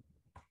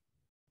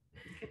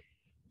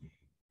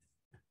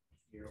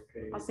 You're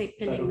okay? I'll say Is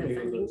that pending the okay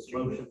with funding a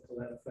stream. motion to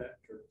that effect,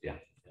 or? Yeah.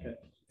 Okay.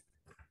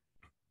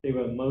 Do we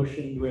have a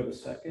motion? Do we have a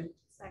second?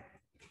 Second.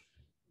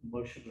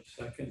 Motion and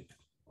second.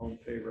 All in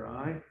favor,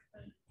 aye.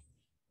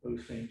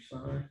 Opposed, same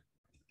sign.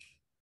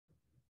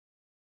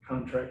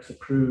 Contracts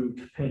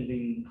approved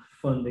pending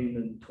funding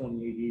and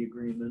 2080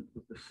 agreement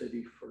with the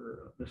city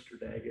for Mr.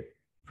 Daggett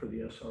for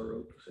the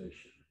SRO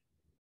position.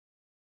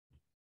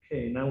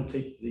 Okay, now we'll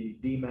take the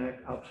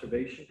DMAC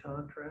observation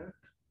contract.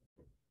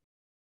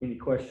 Any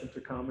questions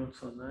or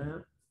comments on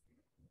that?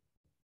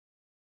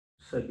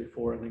 Said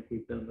before, I think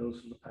we've done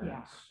those in the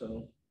past,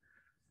 so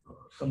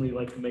somebody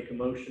like to make a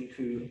motion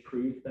to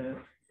approve that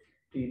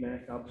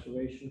DMAC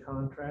observation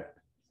contract?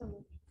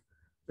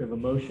 We have a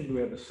motion, do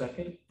we have a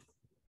second?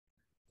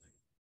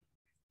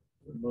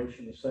 A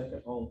motion, a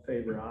second, all in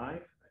favor, aye.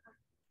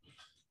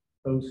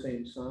 Pose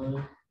same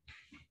sign.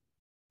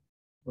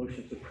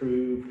 Motion's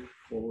approved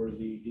for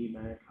the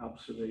DMAC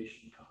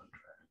observation contract.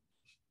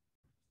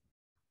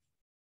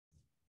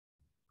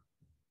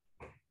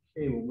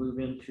 Okay, we'll move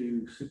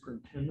into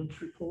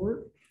superintendent's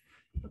report.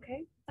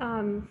 Okay,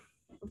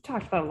 we've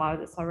talked about a lot of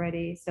this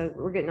already, so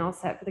we're getting all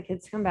set for the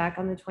kids to come back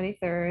on the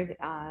 23rd.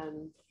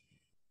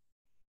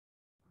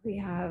 We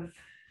have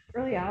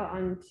early out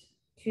on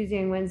Tuesday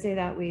and Wednesday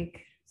that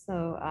week,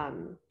 so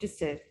just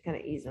to kind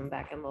of ease them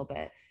back in a little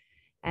bit,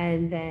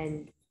 and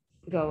then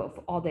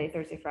go all day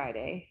Thursday,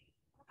 Friday.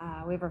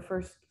 We have our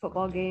first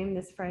football game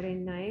this Friday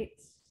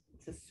night.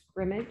 It's a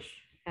scrimmage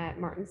at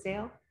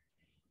Martinsdale.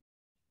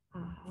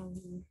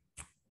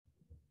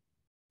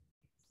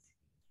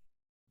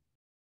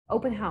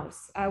 Open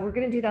house. We're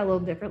going to do that a little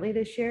differently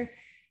this year.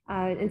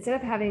 Instead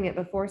of having it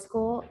before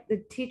school,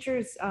 the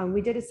teachers,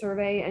 we did a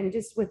survey, and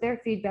just with their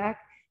feedback,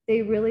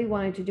 they really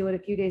wanted to do it a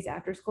few days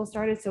after school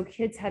started. So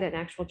kids had an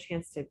actual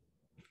chance to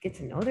get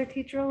to know their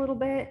teacher a little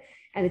bit,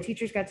 and the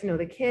teachers got to know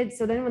the kids.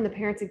 So then when the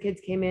parents and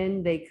kids came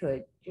in, they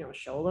could,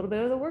 show a little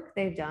bit of the work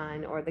they've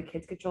done, or the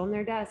kids could show them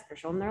their desk or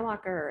show them their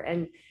locker.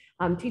 And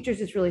teachers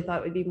just really thought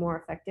it would be more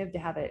effective to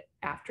have it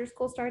after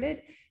school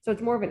started. So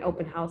it's more of an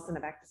open house than a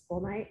back to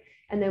school night.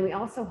 And then we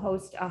also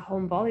host a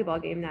home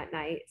volleyball game that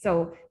night.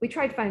 So we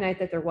tried to find out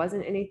that there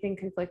wasn't anything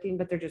conflicting,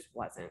 but there just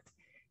wasn't.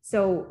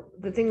 So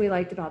the thing we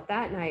liked about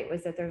that night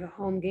was that there's a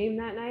home game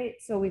that night.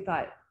 So we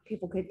thought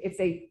people could, if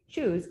they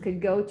choose,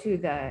 could go to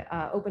the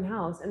open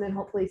house and then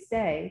hopefully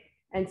stay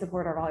and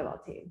support our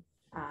volleyball team.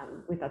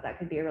 We thought that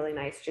could be a really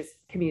nice just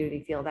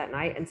community feel that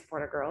night and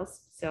support our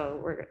girls. So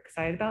we're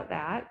excited about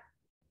that.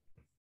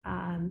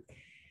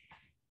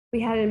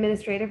 We had an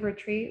administrative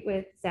retreat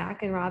with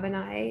Zach and Rob and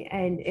I,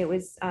 and it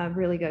was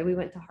really good. We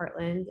went to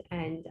Heartland,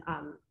 and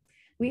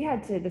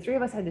the three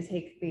of us had to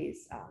take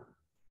these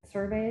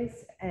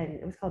surveys, and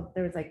it was called,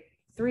 there was like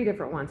 3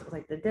 different ones. It was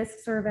like the DISC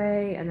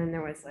survey, and then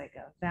there was like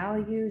a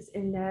values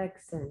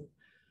index, and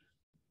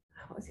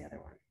what was the other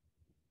one?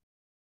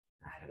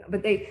 I don't know,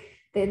 but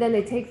then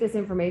they take this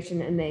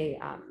information and they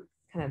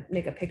kind of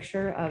make a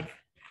picture of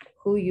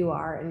who you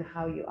are and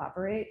how you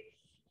operate.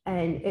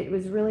 And it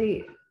was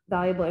really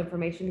valuable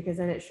information, because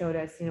then it showed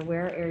us,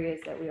 where are areas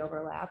that we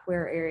overlap,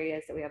 where are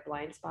areas that we have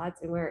blind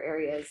spots, and where are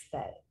areas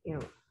that,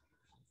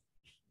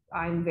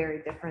 I'm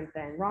very different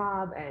than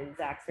Rob and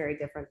Zach's very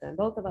different than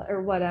both of us,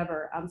 or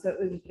whatever. So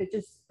it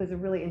just was a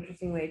really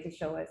interesting way to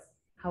show us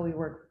how we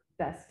work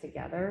best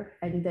together,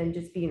 and then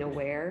just being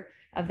aware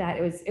of that.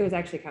 It was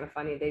actually kind of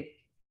funny. They,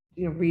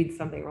 read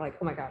something, we're like,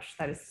 oh my gosh,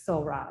 that is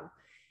so Rob.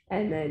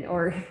 And then,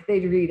 or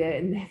they'd read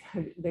it and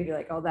they'd be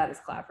like, oh, that is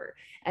Clapper.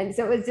 And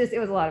so it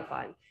was a lot of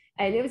fun.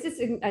 And it was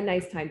just a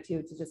nice time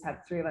too, to just have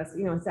the 3 of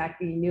us, Zach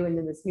being new and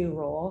in this new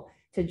role,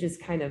 to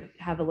just kind of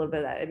have a little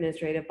bit of that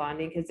administrative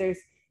bonding, because there's,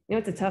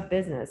 it's a tough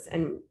business.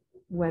 And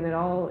when it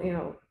all,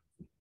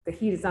 the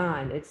heat is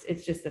on,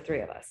 it's just the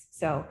 3 of us.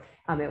 So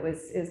it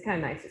was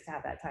kind of nice just to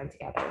have that time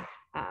together.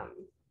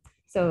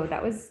 So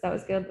that was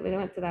good. We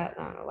went to that,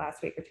 I don't know,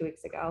 last week or 2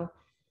 weeks ago.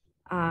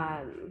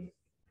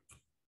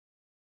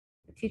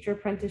 Teacher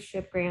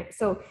apprenticeship grant.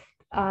 So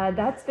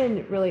that's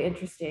been really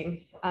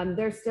interesting.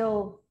 They're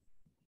still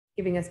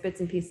giving us bits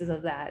and pieces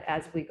of that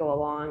as we go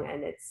along,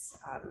 and it's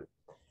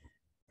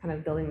kind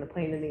of building the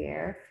plane in the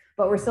air,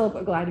 but we're still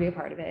glad to be a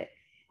part of it.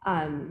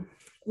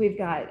 We've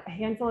got a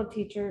handful of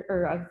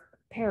of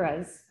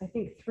paras, I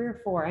think 3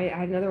 or 4. I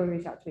had another one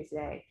reach out to me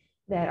today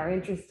that are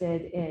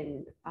interested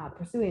in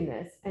pursuing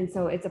this. And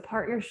so it's a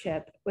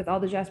partnership with all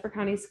the Jasper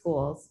County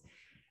schools.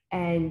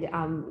 And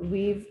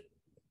we've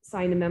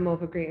signed a memo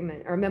of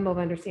agreement, or a memo of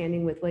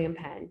understanding, with William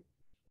Penn.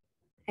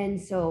 And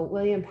so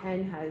William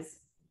Penn has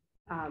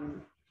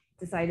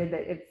decided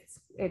that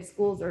if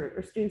schools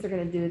or students are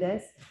going to do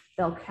this,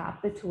 they'll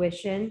cap the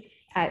tuition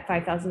at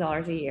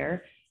 $5,000 a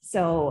year.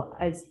 So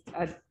as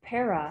a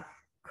para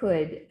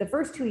could, the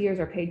first 2 years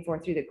are paid for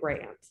through the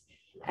grant.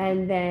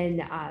 And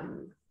then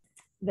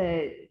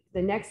the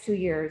next 2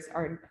 years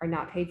are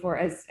not paid for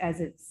as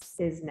it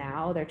is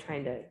now. They're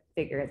trying to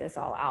figure this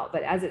all out.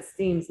 But as it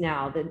seems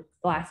now, the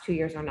last 2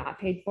 years are not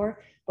paid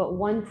for. But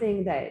one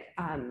thing that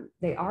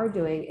they are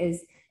doing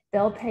is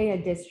they'll pay a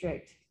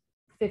district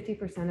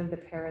 50% of the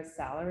para's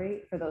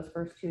salary for those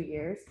first 2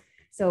 years.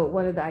 So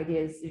one of the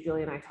ideas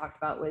Julie and I talked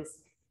about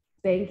was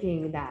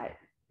banking that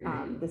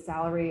the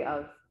salary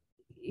of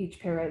each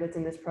para that's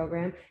in this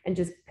program, and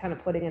just kind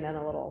of putting it in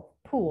a little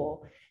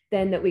pool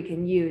then that we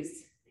can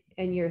use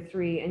in year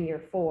 3 and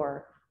year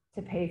 4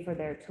 to pay for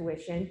their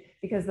tuition.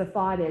 Because the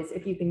thought is,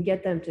 if you can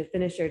get them to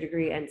finish their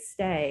degree and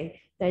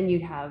stay, then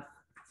you'd have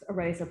a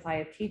ready supply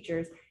of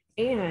teachers.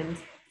 And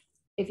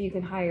if you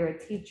can hire a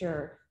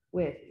teacher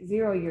with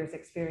 0 years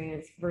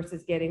experience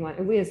versus getting one,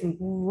 and we have some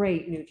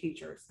great new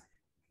teachers,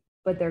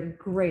 but they're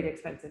great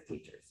expensive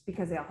teachers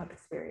because they all have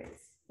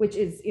experience, which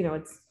is,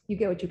 it's, you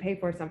get what you pay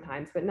for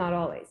sometimes, but not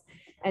always.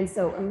 And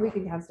so, and we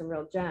can have some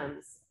real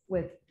gems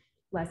with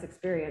less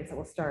experience that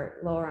will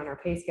start lower on our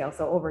pay scale.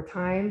 So over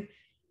time,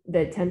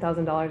 the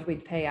 $10,000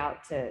 we'd pay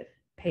out to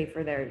pay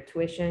for their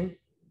tuition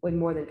would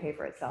more than pay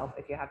for itself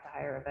if you have to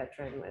hire a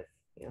veteran with,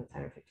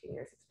 10 or 15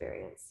 years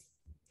experience.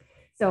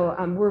 So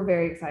we're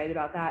very excited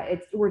about that.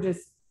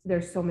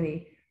 There's so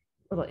many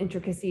little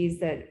intricacies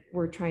that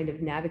we're trying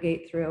to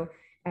navigate through,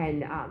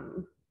 and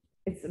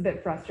it's a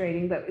bit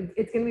frustrating, but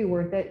it's going to be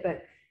worth it.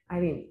 But I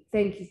mean,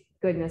 thank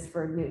goodness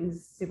for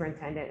Newton's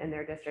superintendent and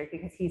their district,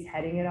 because he's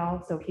heading it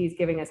all. So he's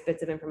giving us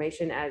bits of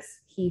information as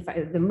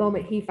the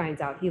moment he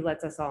finds out, he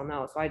lets us all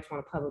know. So I just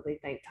want to publicly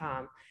thank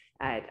Tom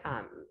at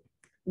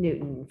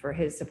Newton for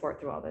his support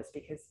through all this,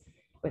 because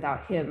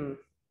without him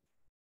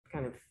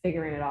kind of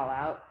figuring it all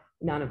out,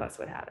 none of us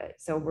would have it.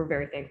 So we're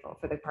very thankful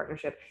for the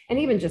partnership, and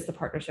even just the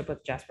partnership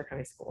with Jasper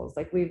County Schools.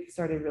 Like, we've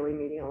started really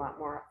meeting a lot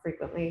more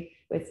frequently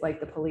with like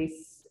the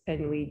police,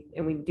 and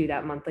we do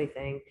that monthly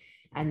thing.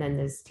 And then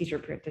this teacher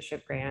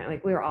apprenticeship grant,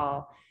 like we're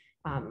all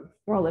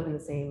living the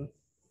same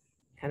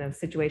kind of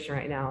situation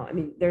right now. I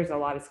mean, there's a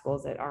lot of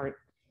schools that aren't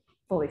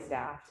fully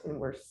staffed, and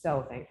we're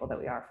so thankful that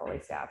we are fully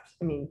staffed.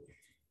 I mean,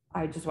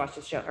 I just watched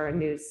a show or a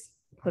news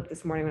clip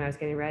this morning when I was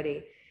getting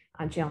ready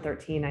on Channel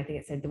 13. I think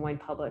it said Des Moines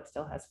Public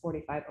still has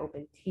 45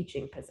 open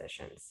teaching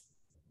positions.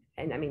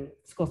 And I mean,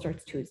 school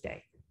starts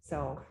Tuesday.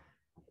 So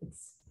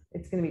it's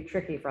going to be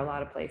tricky for a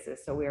lot of places.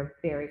 So we are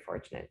very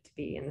fortunate to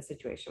be in the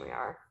situation we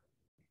are.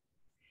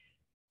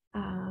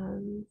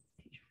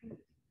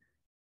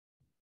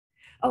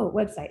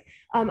 Website.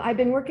 I've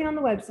been working on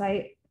the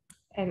website,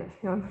 and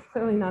I'm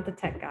clearly not the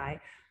tech guy,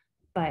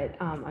 but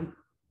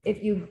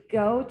if you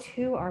go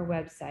to our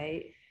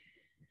website,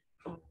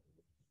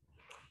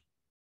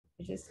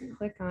 you just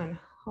click on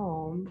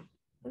home.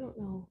 I don't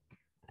know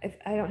if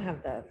I don't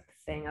have the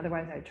thing,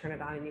 otherwise I'd turn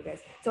it on and you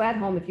guys. So at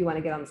home, if you want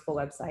to get on the school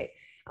website,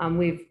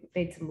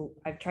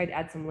 I've tried to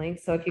add some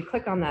links. So if you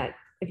click on that,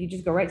 if you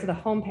just go right to the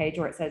home page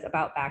where it says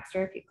About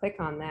Baxter, if you click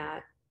on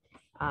that,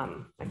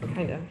 I'll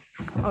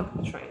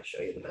try and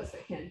show you the best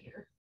I can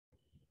here.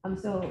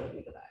 So let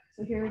me go back.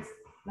 So here's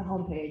the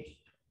home page.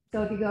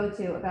 So if you go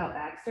to About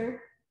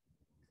Baxter,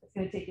 it's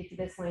going to take you to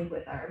this link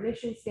with our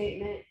mission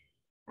statement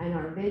and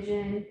our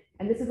vision.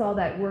 And this is all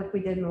that work we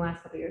did in the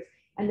last couple of years.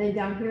 And then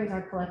down here is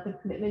our collective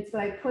commitments,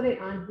 but I put it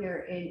on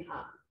here in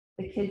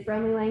the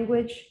kid-friendly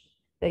language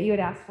that you had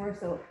asked for.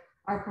 So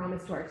our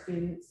promise to our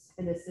students,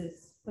 and this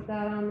is, put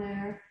that on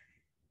there.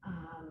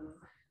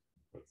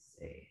 Let's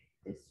see,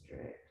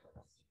 district.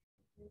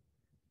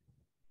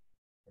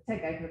 The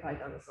tech guy could have probably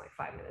done this in like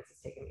 5 minutes.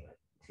 It's taken me like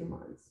 2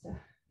 months to.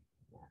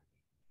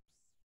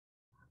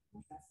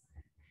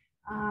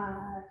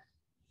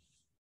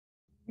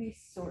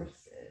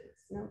 Resources.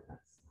 No,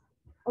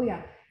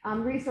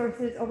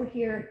 resources over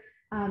here.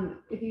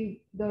 If you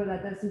go to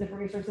that, there's some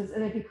different resources.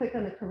 And if you click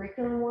on the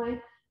curriculum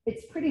one,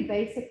 it's pretty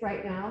basic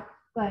right now.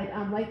 But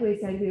like we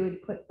said, we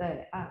would put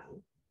the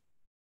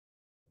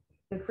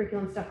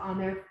curriculum stuff on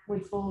there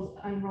when school's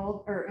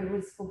enrolled, or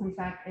when school comes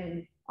back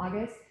in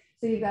August.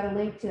 So you've got a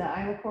link to the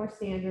Iowa core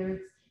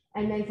standards.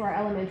 And then for our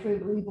elementary,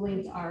 we've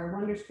linked our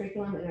Wonders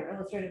curriculum and our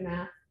illustrative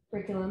math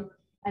curriculum.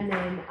 And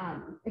then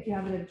if you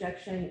have an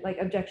objection, like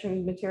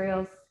objection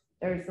materials,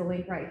 there's the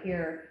link right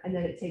here. And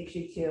then it takes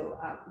you to,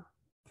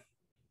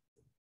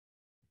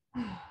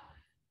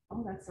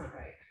 oh, that's not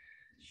right.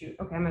 Shoot.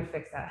 Okay, I'm gonna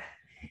fix that.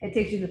 It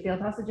takes you to the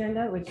Fieldhouse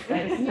agenda, which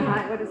is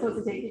not what it's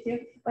supposed to take you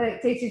to, but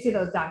it takes you to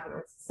those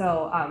documents.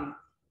 So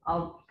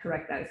I'll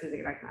correct that as soon as I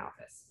get back to my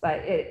office. But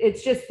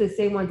it's just the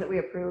same ones that we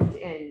approved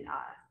in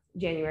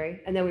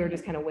January, and then we were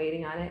just kind of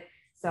waiting on it.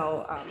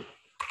 So I'm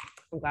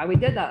glad we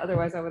did that.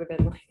 Otherwise, I would have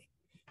been like,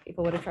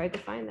 people would have tried to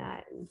find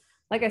that. And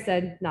like I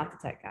said, not the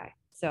tech guy.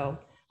 So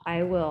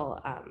I will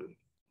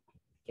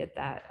get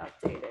that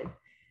updated.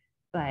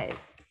 But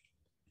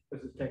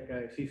This is tech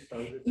guy. He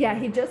started. yeah,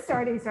 he just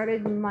started. He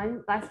started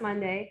last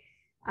Monday,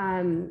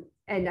 and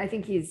I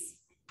think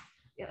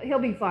he'll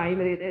be fine.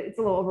 But it's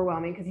a little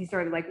overwhelming because he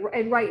started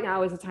and right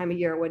now is a time of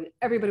year when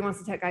everybody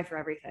wants a tech guy for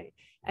everything.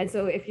 And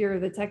so if you're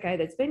the tech guy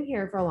that's been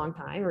here for a long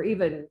time, or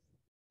even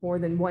more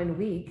than 1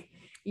 week,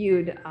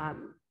 you'd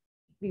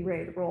be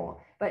ready to roll.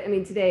 But I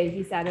mean, today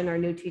he sat in our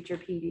new teacher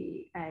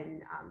PD,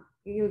 and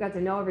you got to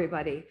know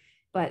everybody.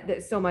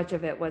 But so much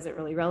of it wasn't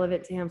really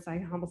relevant to him. So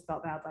I almost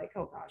felt bad, like,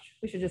 oh gosh,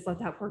 we should just let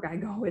that poor guy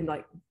go and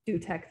like do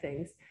tech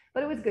things.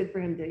 But it was good for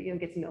him to,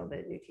 get to know the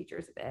new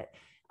teachers a bit.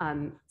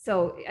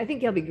 So I think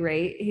he'll be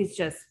great. He's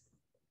just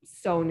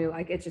so new,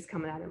 like it's just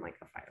coming at him like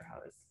a fire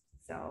hose.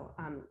 So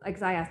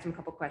like I asked him a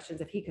couple questions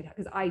if he could,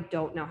 because I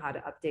don't know how to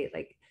update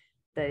like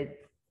the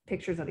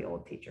pictures of the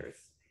old teachers,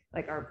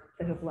 like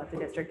that have left the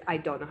district. I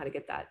don't know how to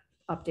get that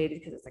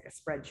updated because it's like a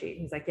spreadsheet.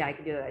 He's like, yeah, I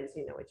can do that. I just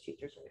need to know which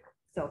teachers are there.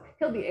 So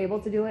he'll be able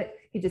to do it.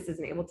 He just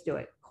isn't able to do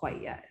it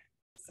quite yet.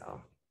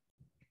 So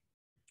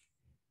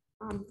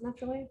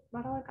that's really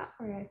about all I got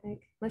for you, I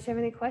think. Unless you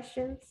have any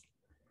questions.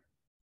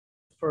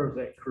 As far as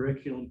that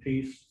curriculum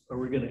piece, are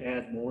we going to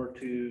add more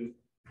to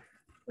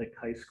like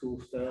high school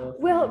stuff?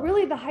 Well,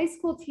 really the high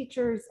school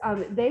teachers,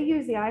 they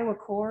use the Iowa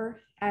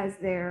core as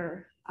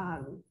their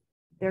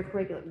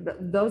curriculum.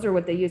 Those are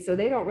what they use. So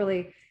they don't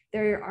really,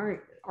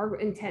 our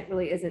intent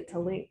really isn't to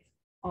link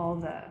all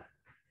the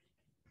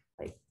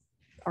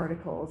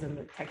articles and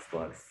the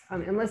textbooks.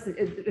 Unless,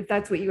 if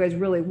that's what you guys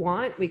really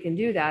want, we can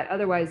do that.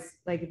 Otherwise,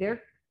 like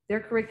their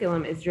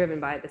curriculum is driven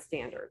by the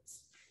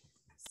standards.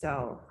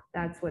 So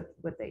that's what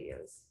they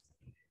use.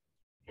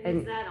 And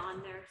is that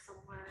on there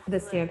somewhere? The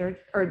So that- standard,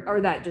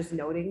 or that just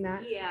noting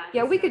that? Yeah.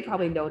 Yeah, we just could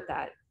probably for- note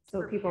that.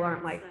 So for people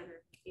aren't like, parents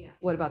that are- Yeah.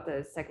 what about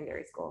the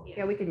secondary school? Yeah.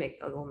 Yeah, we could make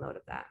a little note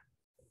of that.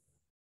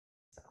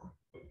 So,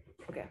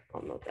 okay,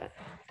 I'll note that.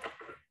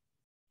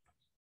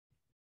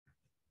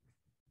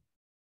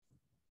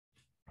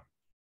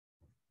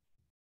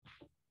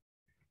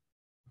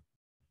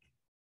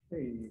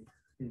 Hey,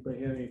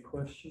 anybody have any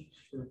questions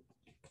for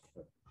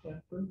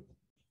Clapper?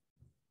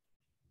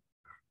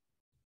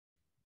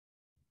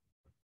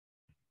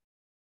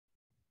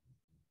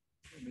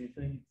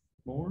 Anything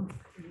more?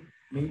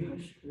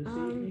 Meetings this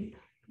evening?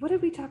 What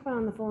did we talk about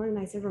on the phone? And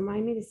I said,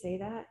 remind me to say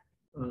that.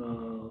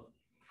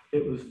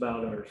 It was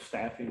about our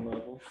staffing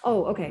levels.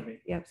 Oh, okay.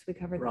 Yep, so we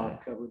covered Rob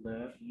that. covered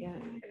that. Yeah.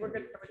 And we're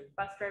good for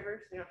bus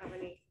drivers. We don't have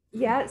any.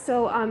 Yeah,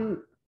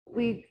 so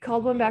we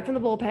called one back from the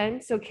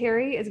bullpen. So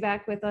Carrie is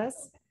back with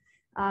us.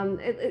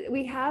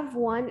 We have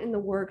one in the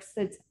works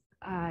that's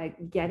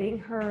getting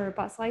her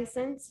bus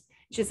license.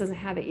 She just doesn't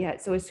have it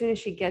yet. So as soon as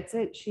she gets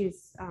it,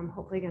 she's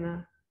hopefully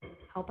gonna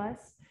help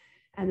us.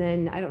 And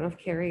then I don't know if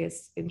Carrie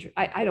is,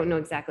 I don't know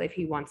exactly if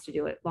he wants to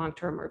do it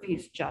long-term or if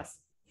he's just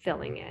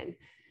filling in.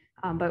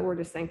 But we're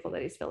just thankful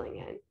that he's filling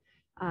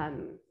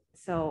in.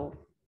 So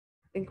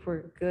I think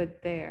we're good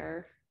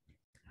there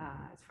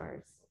as far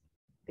as,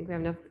 I think we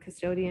have enough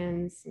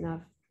custodians,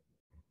 enough.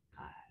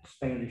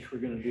 Spanish, we're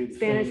gonna do. the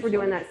Spanish, same we're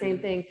doing as that same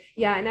thing.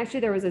 Yeah, and actually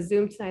there was a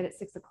Zoom tonight at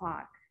 6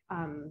 o'clock.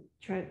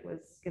 Trent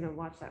was gonna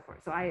watch that for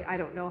us. So I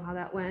don't know how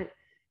that went,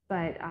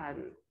 but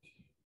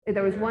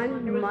there was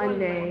one There was one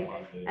Monday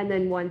Monday. and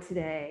then one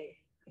today.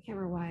 I can't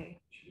remember why.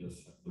 She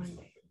just sent me Monday.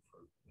 something for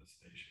the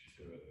station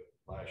too.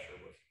 Last year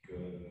was good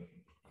and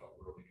felt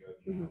really good.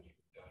 Mhm. Now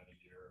we've done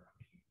a year. I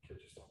mean,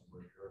 kids just don't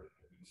bring her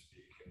and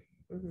speak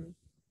and Mhm.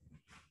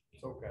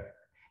 it's okay.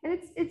 And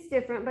it's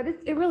different, but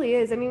it really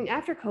is. I mean,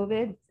 after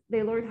COVID,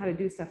 they learned how to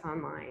do stuff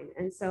online.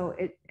 And so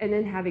and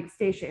then having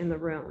Stacia in the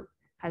room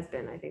has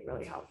been, I think,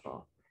 really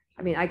helpful.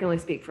 I mean, I can only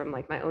speak from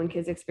like my own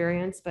kids'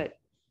 experience, but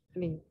I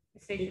mean,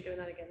 Is Stacia doing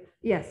that again?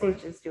 yeah,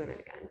 Stacia's doing it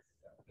again.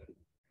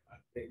 I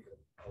think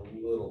a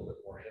little bit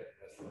more hit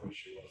and miss than what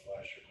she was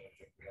last year, but I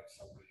think we have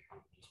somebody who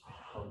will just be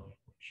permanent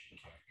when she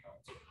can't come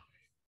to.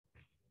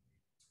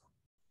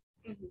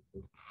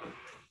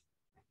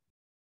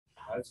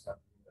 That's not,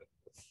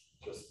 it's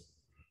just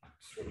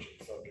switching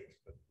subjects,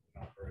 but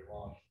not very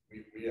long.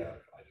 We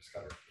have, I just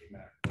got our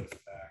DMAC list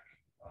back,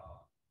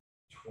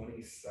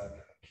 27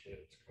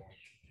 kids going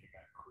to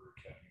DMAC Career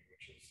Academy,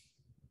 which is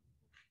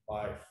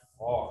by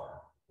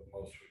far the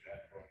most we've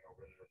had going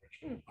over there, which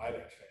I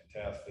think is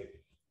fantastic.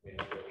 We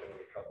have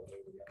a couple of,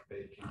 we got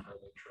baking,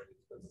 building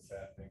trades, business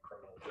admin,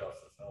 criminal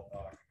justice, health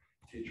doc,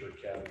 teacher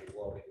academy,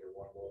 welding year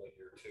 1, welding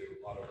year 2,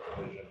 auto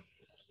division.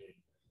 I mean,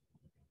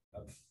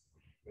 that's,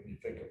 when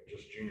you think of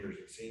just juniors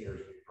and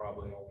seniors, we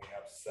probably only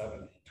have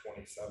 27.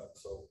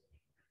 So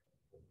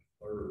a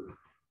third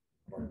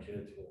of our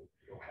kids will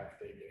go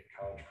half day getting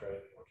college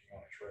credit and working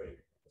on a trade.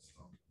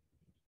 So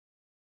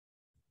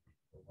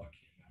we're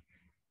lucky in that.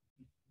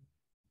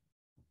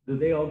 Do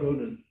they all go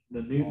to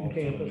the Newton All to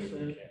the campus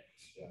Newton then?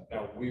 campus, yeah.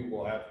 Now, we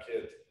will have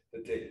kids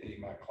that take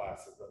DMAC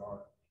classes that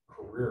aren't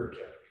career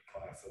academy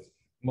classes.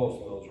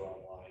 Most of those are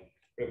online.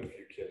 We have a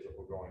few kids that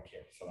will go on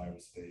campus at Iowa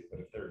State, but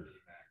if they're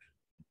DMAC,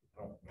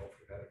 I don't know if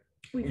we've had it.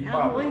 We've We had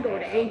probably one go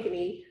to have.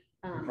 Ankeny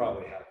We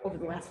probably have. over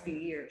the last few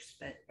years,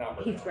 but Not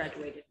very he's often.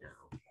 graduated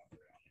now.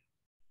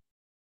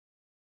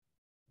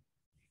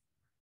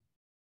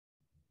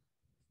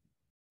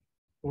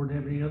 Board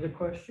have any other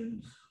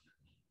questions?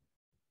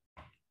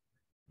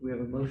 We have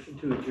a motion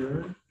to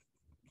adjourn.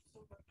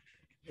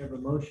 We have a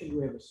motion, do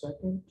we have a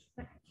second?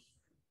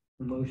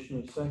 A motion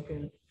and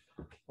second.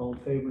 All in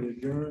favor to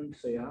adjourn,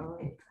 say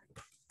aye.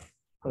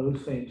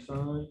 Opposed, same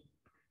sign.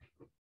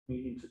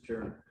 Meeting's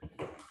adjourned.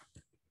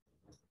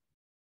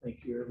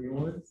 Thank you,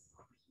 everyone.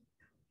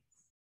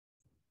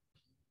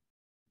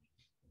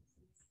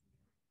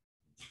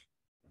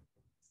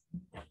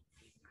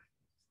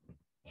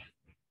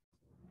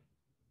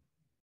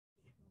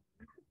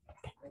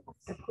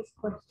 A quick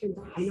question.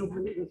 I know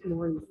when it was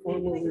more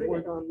informal, we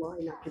weren't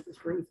online. I could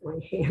just raise my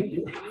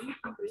hand.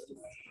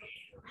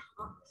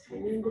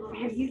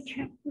 Have you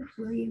checked with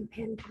William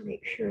Penn to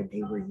make sure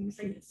they were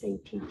using the same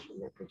teaching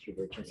method you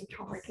were just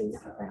talking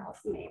about?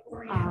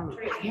 I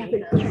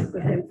haven't checked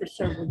with them for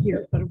several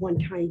years, but at one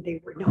time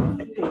they were not,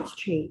 but things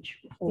change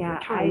over Yeah,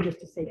 time, just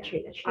to say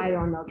change. I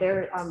don't know.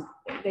 They're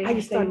I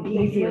just thought it'd be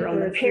easier on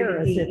the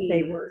parents if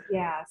they were.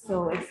 Yeah,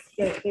 so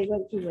they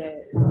went through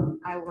the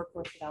Iowa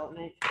Workforce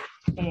Development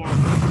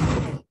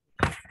and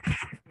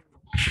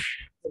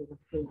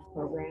approved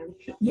program.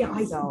 Yeah,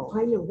 I So-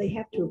 know, they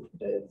have to,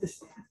 the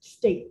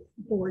state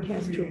board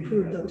has to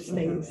approve those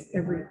things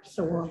every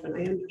so often,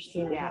 I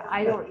understand. Yeah, that.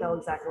 I don't know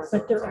exactly what.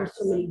 But the there are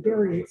so many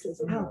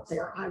variances out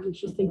there. I was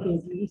just thinking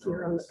it'd be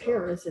easier on the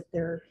paras if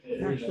they're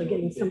actually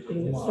getting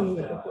something that's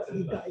similar to what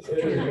you guys are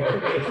trying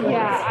to do.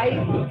 Yeah,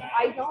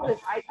 I know that,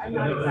 I'm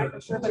not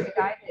exactly sure, but the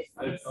guy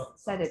that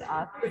set it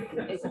up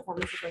is a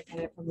former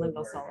superintendent from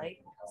Limbo Solely.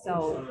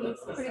 So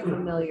he's pretty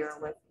familiar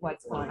with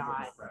what's going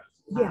on.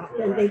 Yeah,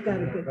 and they've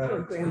got a good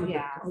program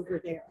Yeah.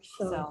 over there,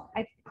 so So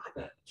I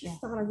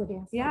just thought I would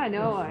ask. yeah,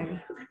 no,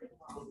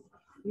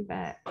 you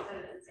bet.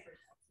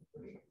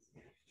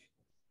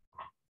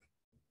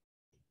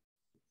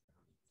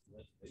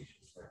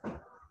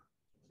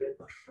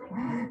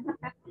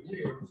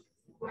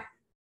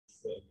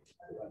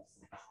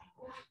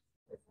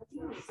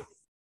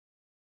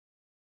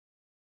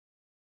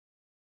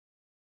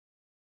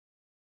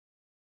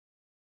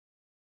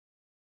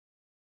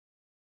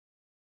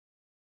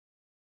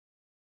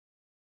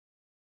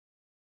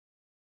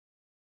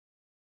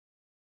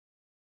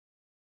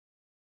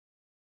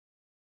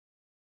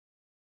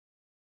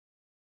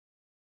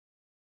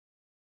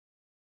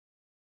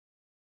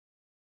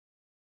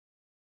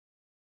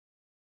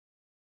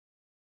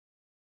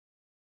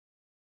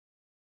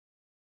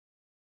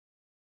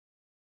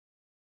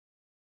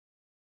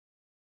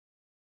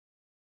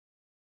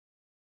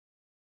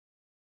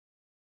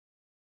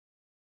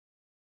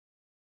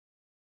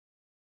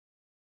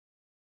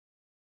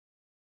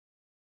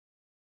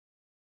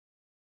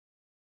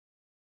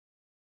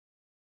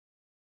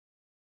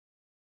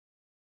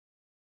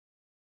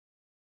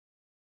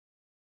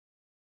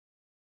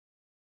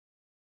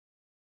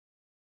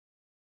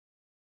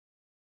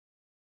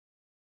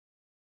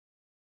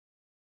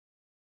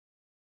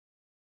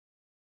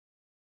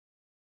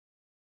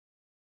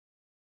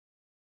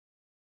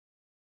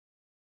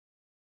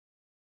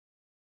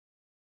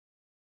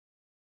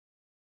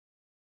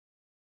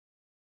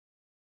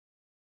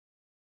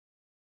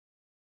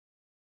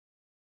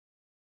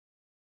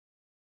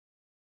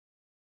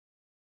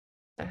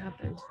 That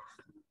happened.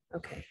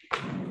 Okay.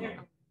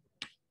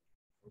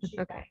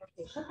 Okay.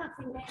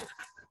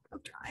 I'll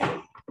try.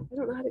 I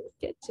don't know how to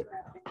get to it.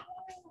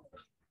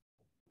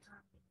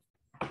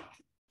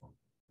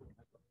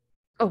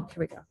 Oh, here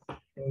we go.